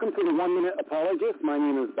 Welcome to the 1 Minute Apologist. My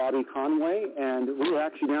name is Bobby Conway, and we're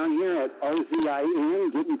actually down here at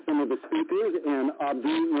RZIN getting some of the speakers. And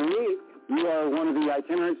Abdi Marie, you are one of the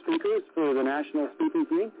itinerant speakers for the national speaking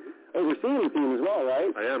team, overseeing the team as well,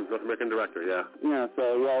 right? I am, North American director, yeah. Yeah,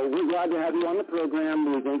 so well, we're glad to have you on the program.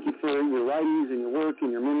 We thank you for your writings and your work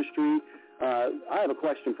and your ministry. I have a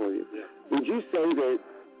question for you. Yeah. Would you say that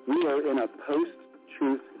we are in a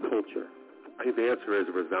post-truth culture? I think the answer is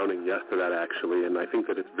a resounding yes to that, actually, and I think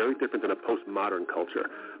that it's very different than a postmodern culture.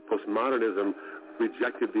 Postmodernism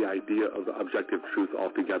rejected the idea of the objective truth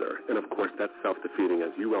altogether, and of course that's self-defeating,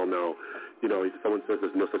 as you well know. You know, if someone says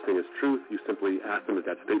there's no such thing as truth, you simply ask them, is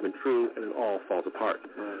that statement true, and it all falls apart.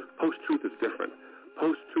 Right. Post-truth is different.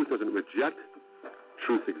 Post-truth doesn't reject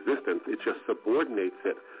truth's existence, it just subordinates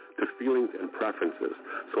it to feelings and preferences.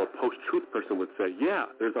 So a post-truth person would say, yeah,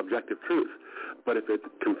 there's objective truth, but if it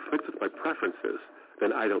conflicts with my preferences,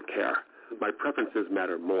 then I don't care. My preferences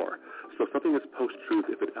matter more. So something is post-truth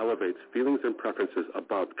if it elevates feelings and preferences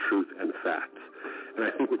above truth and facts. And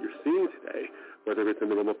I think what you're seeing today, whether it's in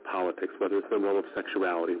the realm of politics, whether it's in the realm of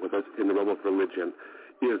sexuality, whether it's in the realm of religion,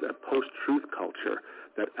 is a post-truth culture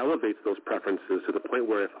that elevates those preferences to the point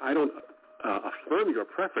where if I don't affirm your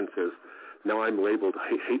preferences, now I'm labeled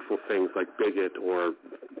hateful things like bigot or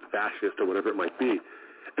fascist or whatever it might be.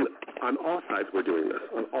 And on all sides we're doing this,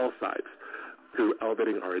 on all sides, through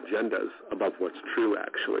elevating our agendas above what's true,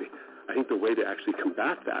 actually. I think the way to actually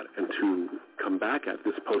combat that and to come back at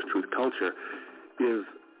this post-truth culture is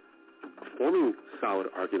forming solid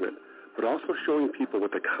argument, but also showing people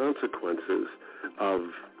what the consequences of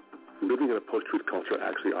living in a post-truth culture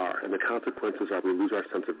actually are. And the consequences are we lose our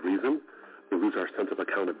sense of reason, we lose our sense of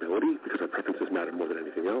accountability because our preferences matter more than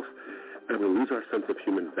anything else, and we lose our sense of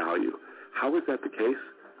human value. How is that the case?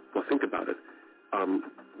 Well, think about it.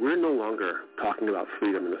 We're no longer talking about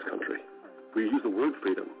freedom in this country. We use the word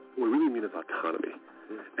freedom. What we really mean is autonomy.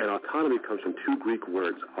 And autonomy comes from two Greek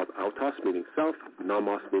words, autos meaning self,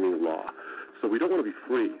 nomos meaning law. So we don't want to be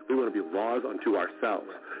free. We want to be laws unto ourselves.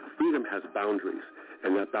 Freedom has boundaries,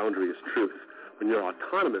 and that boundary is truth. When you're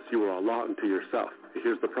autonomous, you are a law unto yourself.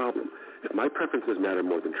 Here's the problem. If my preferences matter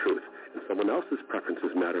more than truth, and someone else's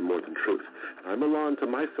preferences matter more than truth, and I'm a law unto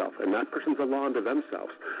myself, and that person's a law unto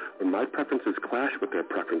themselves, when my preferences clash with their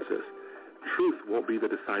preferences, truth won't be the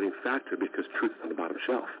deciding factor because truth is on the bottom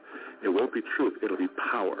shelf. It won't be truth. It'll be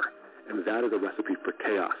power. And that is a recipe for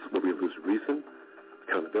chaos, where we lose reason,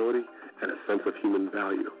 accountability, and a sense of human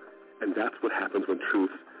value. And that's what happens when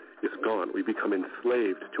truth is gone. We become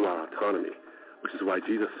enslaved to our autonomy, which is why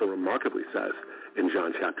Jesus so remarkably says in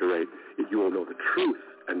John chapter 8, if you will know the truth,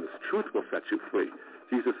 and this truth will set you free.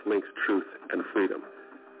 Jesus links truth and freedom.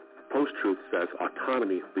 Post-truth says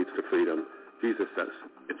autonomy leads to freedom. Jesus says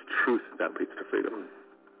it's truth that leads to freedom.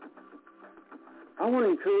 I want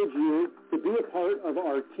to encourage you to be a part of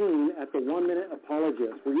our team at the 1 Minute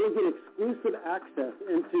Apologist, where you'll get exclusive access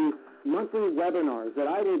into monthly webinars that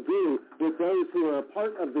I will do with those who are a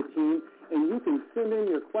part of the team, and you can send in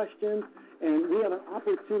your questions, and we have an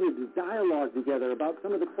opportunity to dialogue together about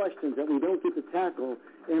some of the questions that we don't get to tackle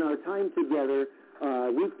in our time together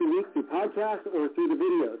week to week through podcasts or through the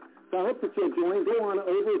videos. So I hope that you'll join. Go on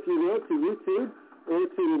over, if you will, to YouTube or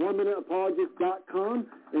to 1minuteapologist.com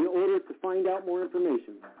in order to find out more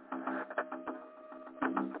information.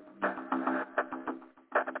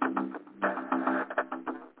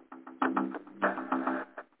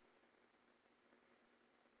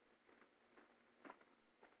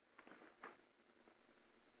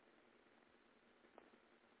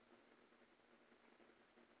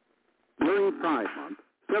 During Pride Month,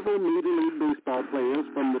 several Major League Baseball players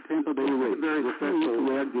from the Tampa Bay Rays refused to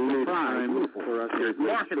wear Gatorade Pride for us. There's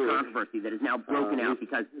massive controversy that is now broken out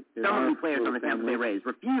because some of the players on the Tampa Bay Rays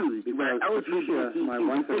refuse to wear LGBTQ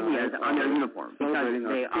insignias on their uniform because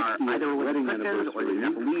they are either religious Christians or they do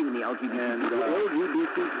not believe in the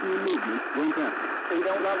LGBTQ movement went out. So you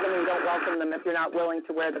don't love them and you don't welcome them if you're not willing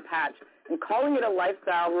to wear the patch And calling it a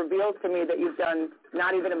lifestyle reveals to me that you've done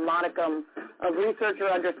not even a modicum of research or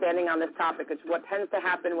understanding on this topic. It's what tends to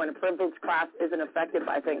happen when a privileged class isn't affected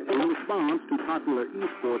by things. In response to popular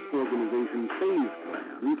esports organization FaZe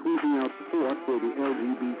Clan tweeting out support for the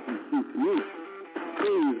LGBTQ community,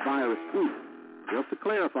 FaZe via a tweet, just to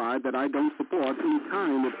clarify that I don't support any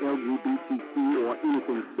kind of LGBTQ or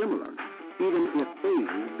anything similar, even if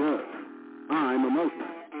FaZe does. I'm a Muslim.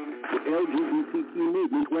 The LGBTQ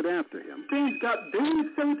movement went after him. FaZe got very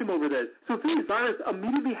upset with him over this, so FaZe virus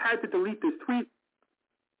immediately had to delete this tweet.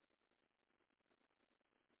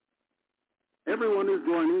 Everyone is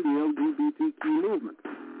joining the LGBTQ movement.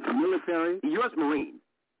 The military. The U.S. Marine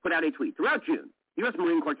put out a tweet. Throughout June, the U.S.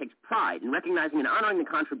 Marine Corps takes pride in recognizing and honoring the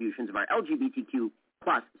contributions of our LGBTQ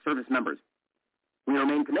plus service members. We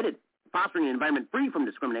remain committed to fostering an environment free from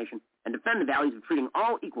discrimination and defend the values of treating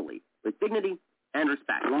all equally with dignity and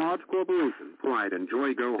respect. Large corporations, pride and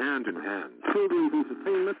joy go hand in hand. Children's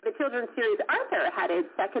entertainment. The children's series Arthur had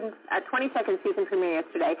its 22nd season premiere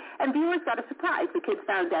yesterday, and viewers got a surprise. The kids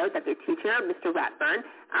found out that their teacher, Mr. Ratburn,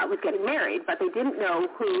 was getting married, but they didn't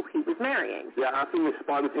know who he was marrying. Yeah, after they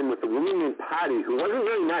spotted him with a woman named Patty, who wasn't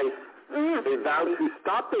very nice, they vowed to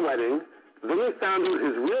stop the wedding. Then they found out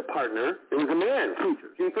his real partner, it was a man.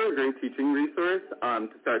 Looking for a great teaching resource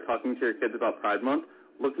to start talking to your kids about Pride Month?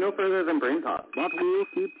 Look no further than Brain Pop. But we'll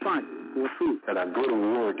keep fighting for truth. And I'm going to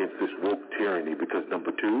war against this woke tyranny because,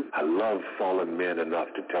 number two, I love fallen men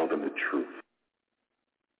enough to tell them the truth.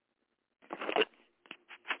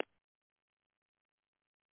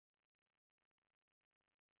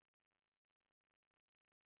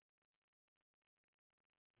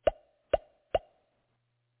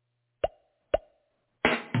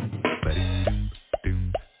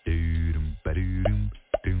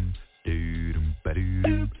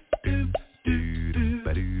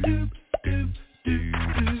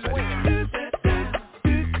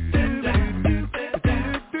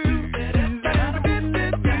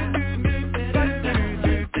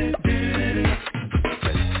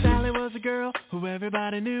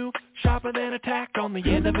 Everybody knew, sharper than a tack on the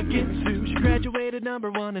end of a Ginsu. She graduated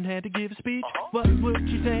 #1 and had to give a speech. What would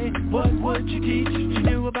she say? What would she teach? She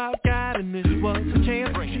knew about God and this was her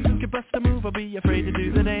chance. She could bust a move or be afraid to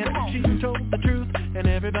do the dance. She told the truth and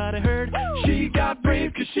everybody heard. She got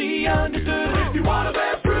brave cause she understood. If you wanna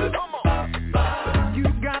bear fruit, you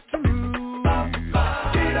got to move.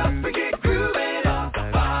 Get up and get grooving.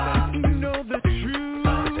 You know the truth.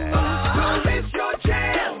 Don't miss your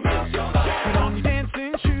chance.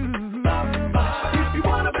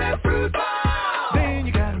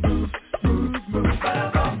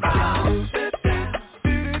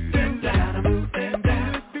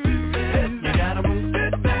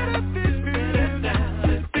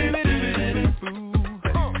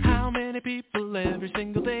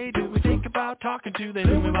 Talking to them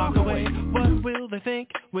and we walk away. What will they think?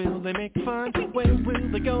 Will they make fun? Where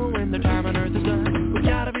will they go when their time on earth is done? We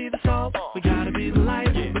gotta be the salt, we gotta be the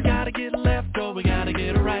light. We gotta get left or we gotta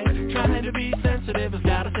get it right. Trying to be sensitive has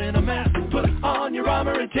got us in a mess. Put on your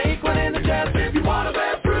armor and take one in the chest. If you wanna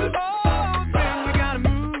bear fruit, then you gotta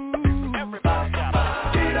move. Everybody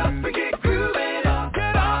get up and get grooving.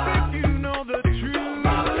 Get up if you know the truth.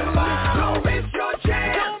 Don't miss your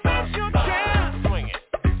chance. Don't miss your chance. Swing it.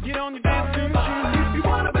 Get on your dance.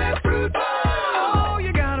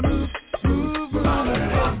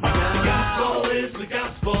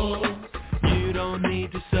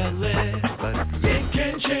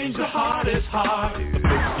 Hardest heart, you've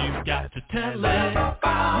got to tell it.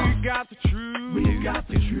 We got the truth. We got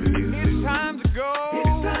the truth. It's time to go. It's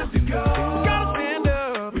time to go. We gotta stand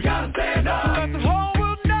up. We gotta stand up. Let the whole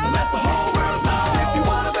world know. Let the whole world know. If you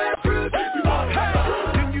wanna bear fruit, if you wanna bear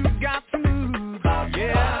fruit, then you got to move.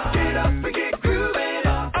 Yeah. Get up and get grooving.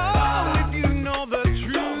 Oh, if you know the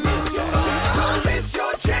truth. Don't miss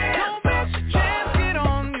your chance. Don't miss your chance. Get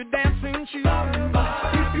on your dancing shoes.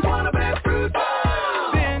 If you wanna bear fruit.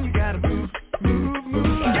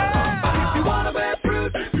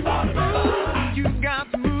 You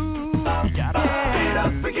got to move.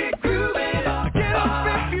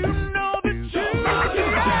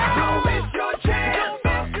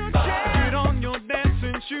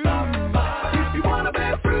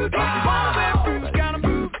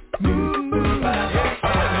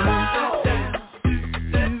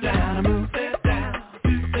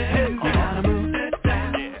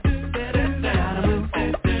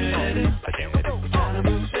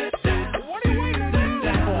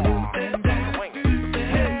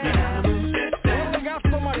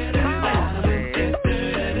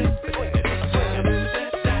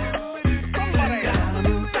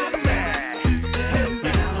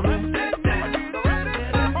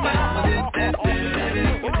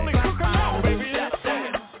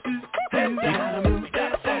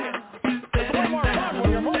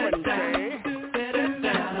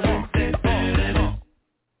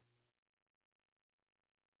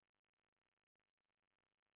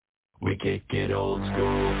 We kick it old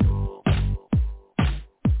school.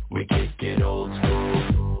 We kick it old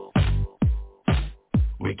school.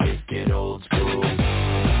 We kick it old school.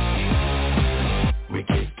 We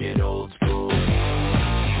kick it old school.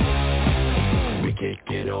 We kick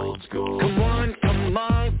it old school. Come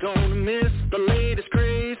on, don't miss the latest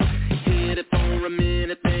craze. Hit it for a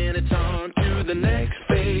minute, then it's on to the next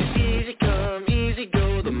phase. Easy come, easy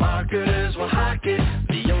go, the marketers will hawk it.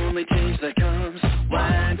 The only change that comes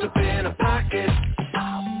winds up in a pocket.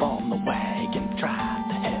 Hop on the wagon, try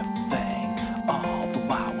the hip thing. All the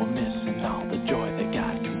while we're missing all the joy that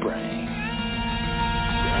God can bring.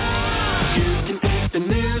 You can take the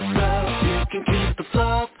new stuff, you can keep the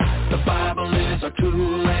fluff. The Bible is our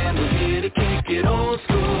tool and we're here to kick it old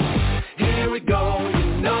school. Here we go,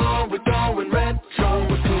 you know we're going retro.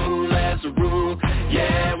 We're cool as a rule,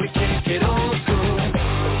 yeah, we kick it old school.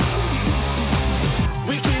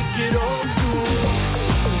 We kick it old school.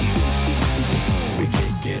 We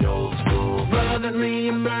kick it old school. Brotherly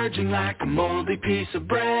emerging like a moldy piece of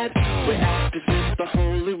bread. We act as if the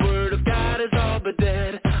holy word of God is all but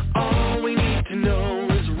dead. All we need to know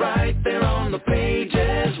is right there on the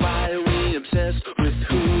pages. Why are we obsessed with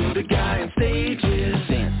who the guy on stage is?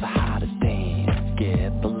 Dance the hottest dance,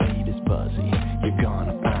 get the latest buzzy. You're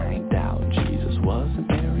gonna find out Jesus wasn't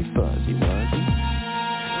very fuzzy, was he?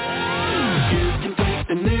 You can take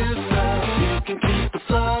the new stuff, you can keep the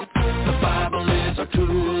fluff. The Bible is our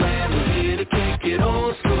tool and we're here to kick it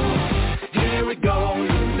old school. Here we go,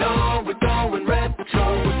 you know we're going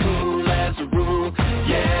retro. We're cool as a rule,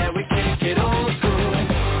 yeah, we kick it old school.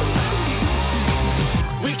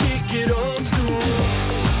 We kick it old school.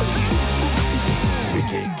 We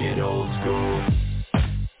kick it old school.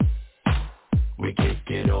 We kick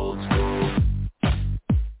it old school.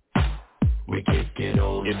 We kick it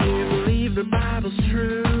old school. If you believe the Bible's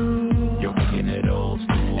true, you're kicking it old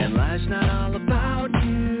school. And life's not all about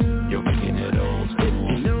you, you're kicking it old school.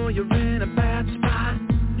 If you know you're in a bad spot,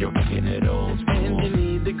 you're kicking it old school. And you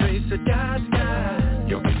need the grace of God's got,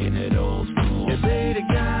 you're kicking it old school. You say to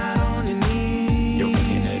God on your knees, you're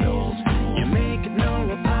kicking it old school. You make it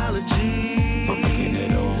no apology for kicking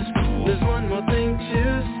it old school. There's one more thing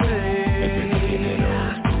to say. If you're kicking it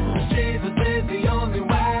old school, Jesus is the only way.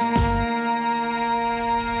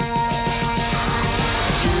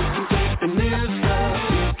 You can take the new stuff,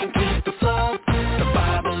 you can keep the fluff. The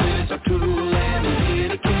Bible is our tool and we're here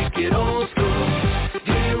to kick it old school.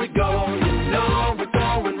 Here we go, you know we're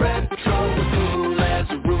going retro. We're cool as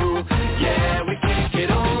a rule, yeah, we kick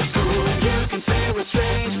it old school. You can say we're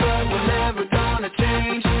strange, but we're never gonna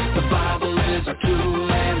change. The Bible is our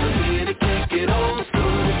tool and we're here to kick it old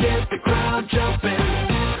school. Get the crowd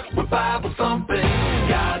jumping, we're Bible thumping,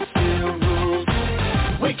 God still rules.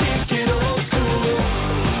 We kick it old school.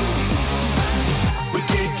 We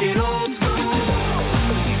kick it old school.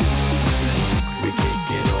 we kick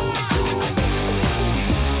it old school.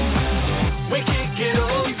 We kick it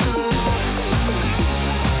old school.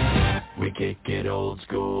 We kick it old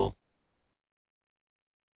school.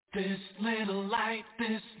 This little light,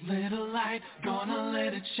 gonna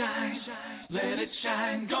let it shine,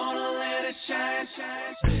 gonna let it shine.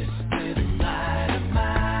 This little light of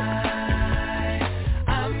mine,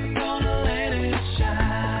 I'm gonna let it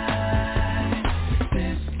shine.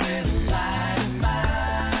 This little light of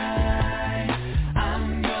mine,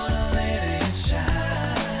 I'm gonna let it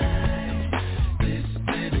shine. This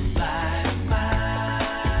little light of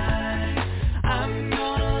mine, I'm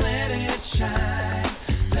gonna let it shine.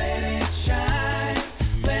 Let it shine,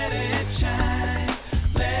 let it shine,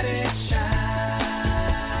 let it shine.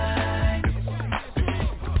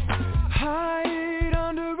 Hide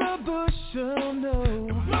under a bushel, no.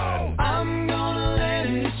 I'm gonna let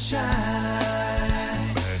it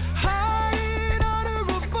shine. Hide under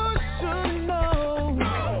a bushel, no.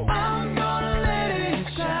 I'm gonna let it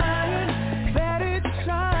shine. Let it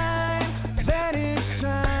shine, let it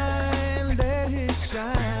shine, let it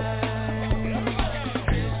shine.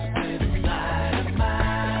 This little light of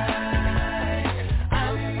mine,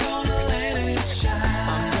 I'm gonna let it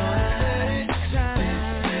shine. This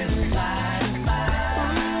little light of mine,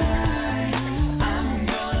 I'm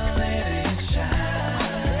gonna let it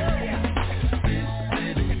shine. This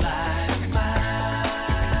little light of mine,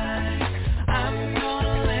 I'm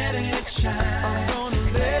gonna let it shine. I'm gonna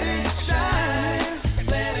let it shine,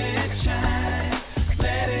 let it shine,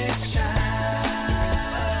 let it shine.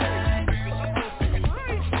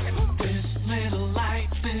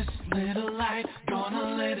 This little light, gonna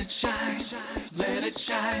let it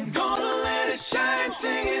shine, gonna let it shine,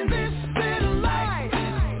 singing this little light,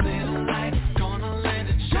 gonna let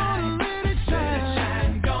it shine,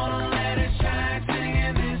 gonna let it shine,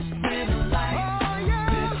 singing this little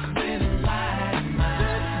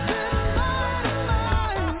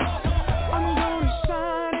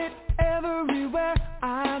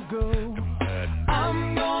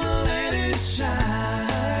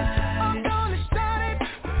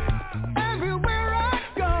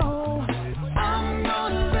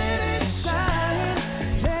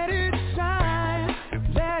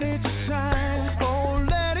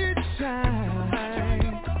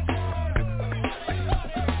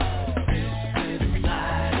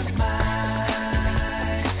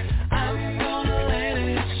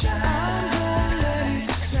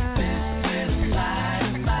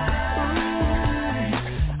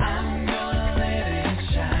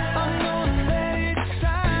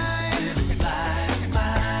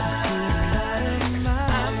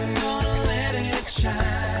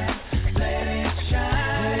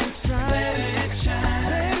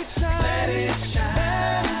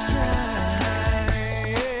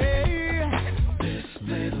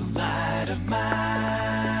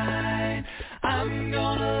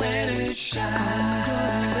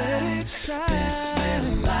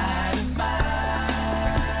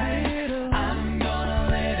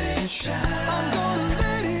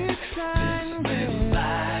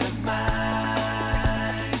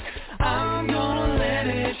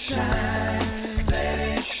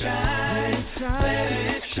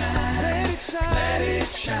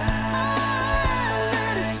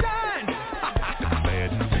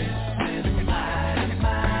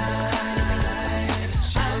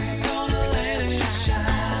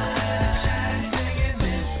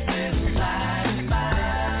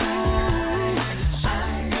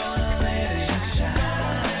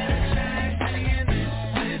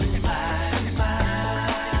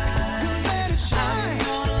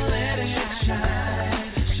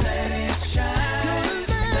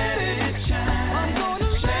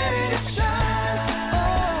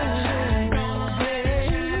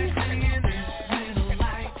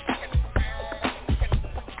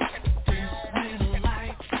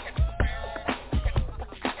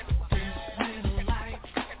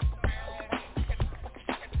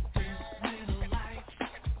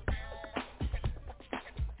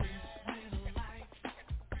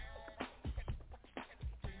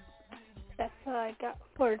I got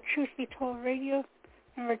for Truth Be Told Radio.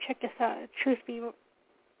 Remember, check us out at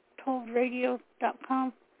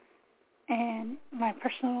truthbetoldradio.com, and my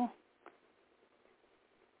personal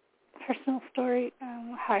story,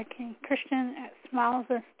 how I became Christian, at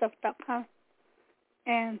smilesandstuff.com.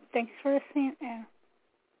 And thanks for listening, and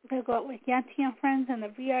I'm going to go out with Yanti and Friends and the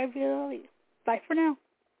VI Bye for now.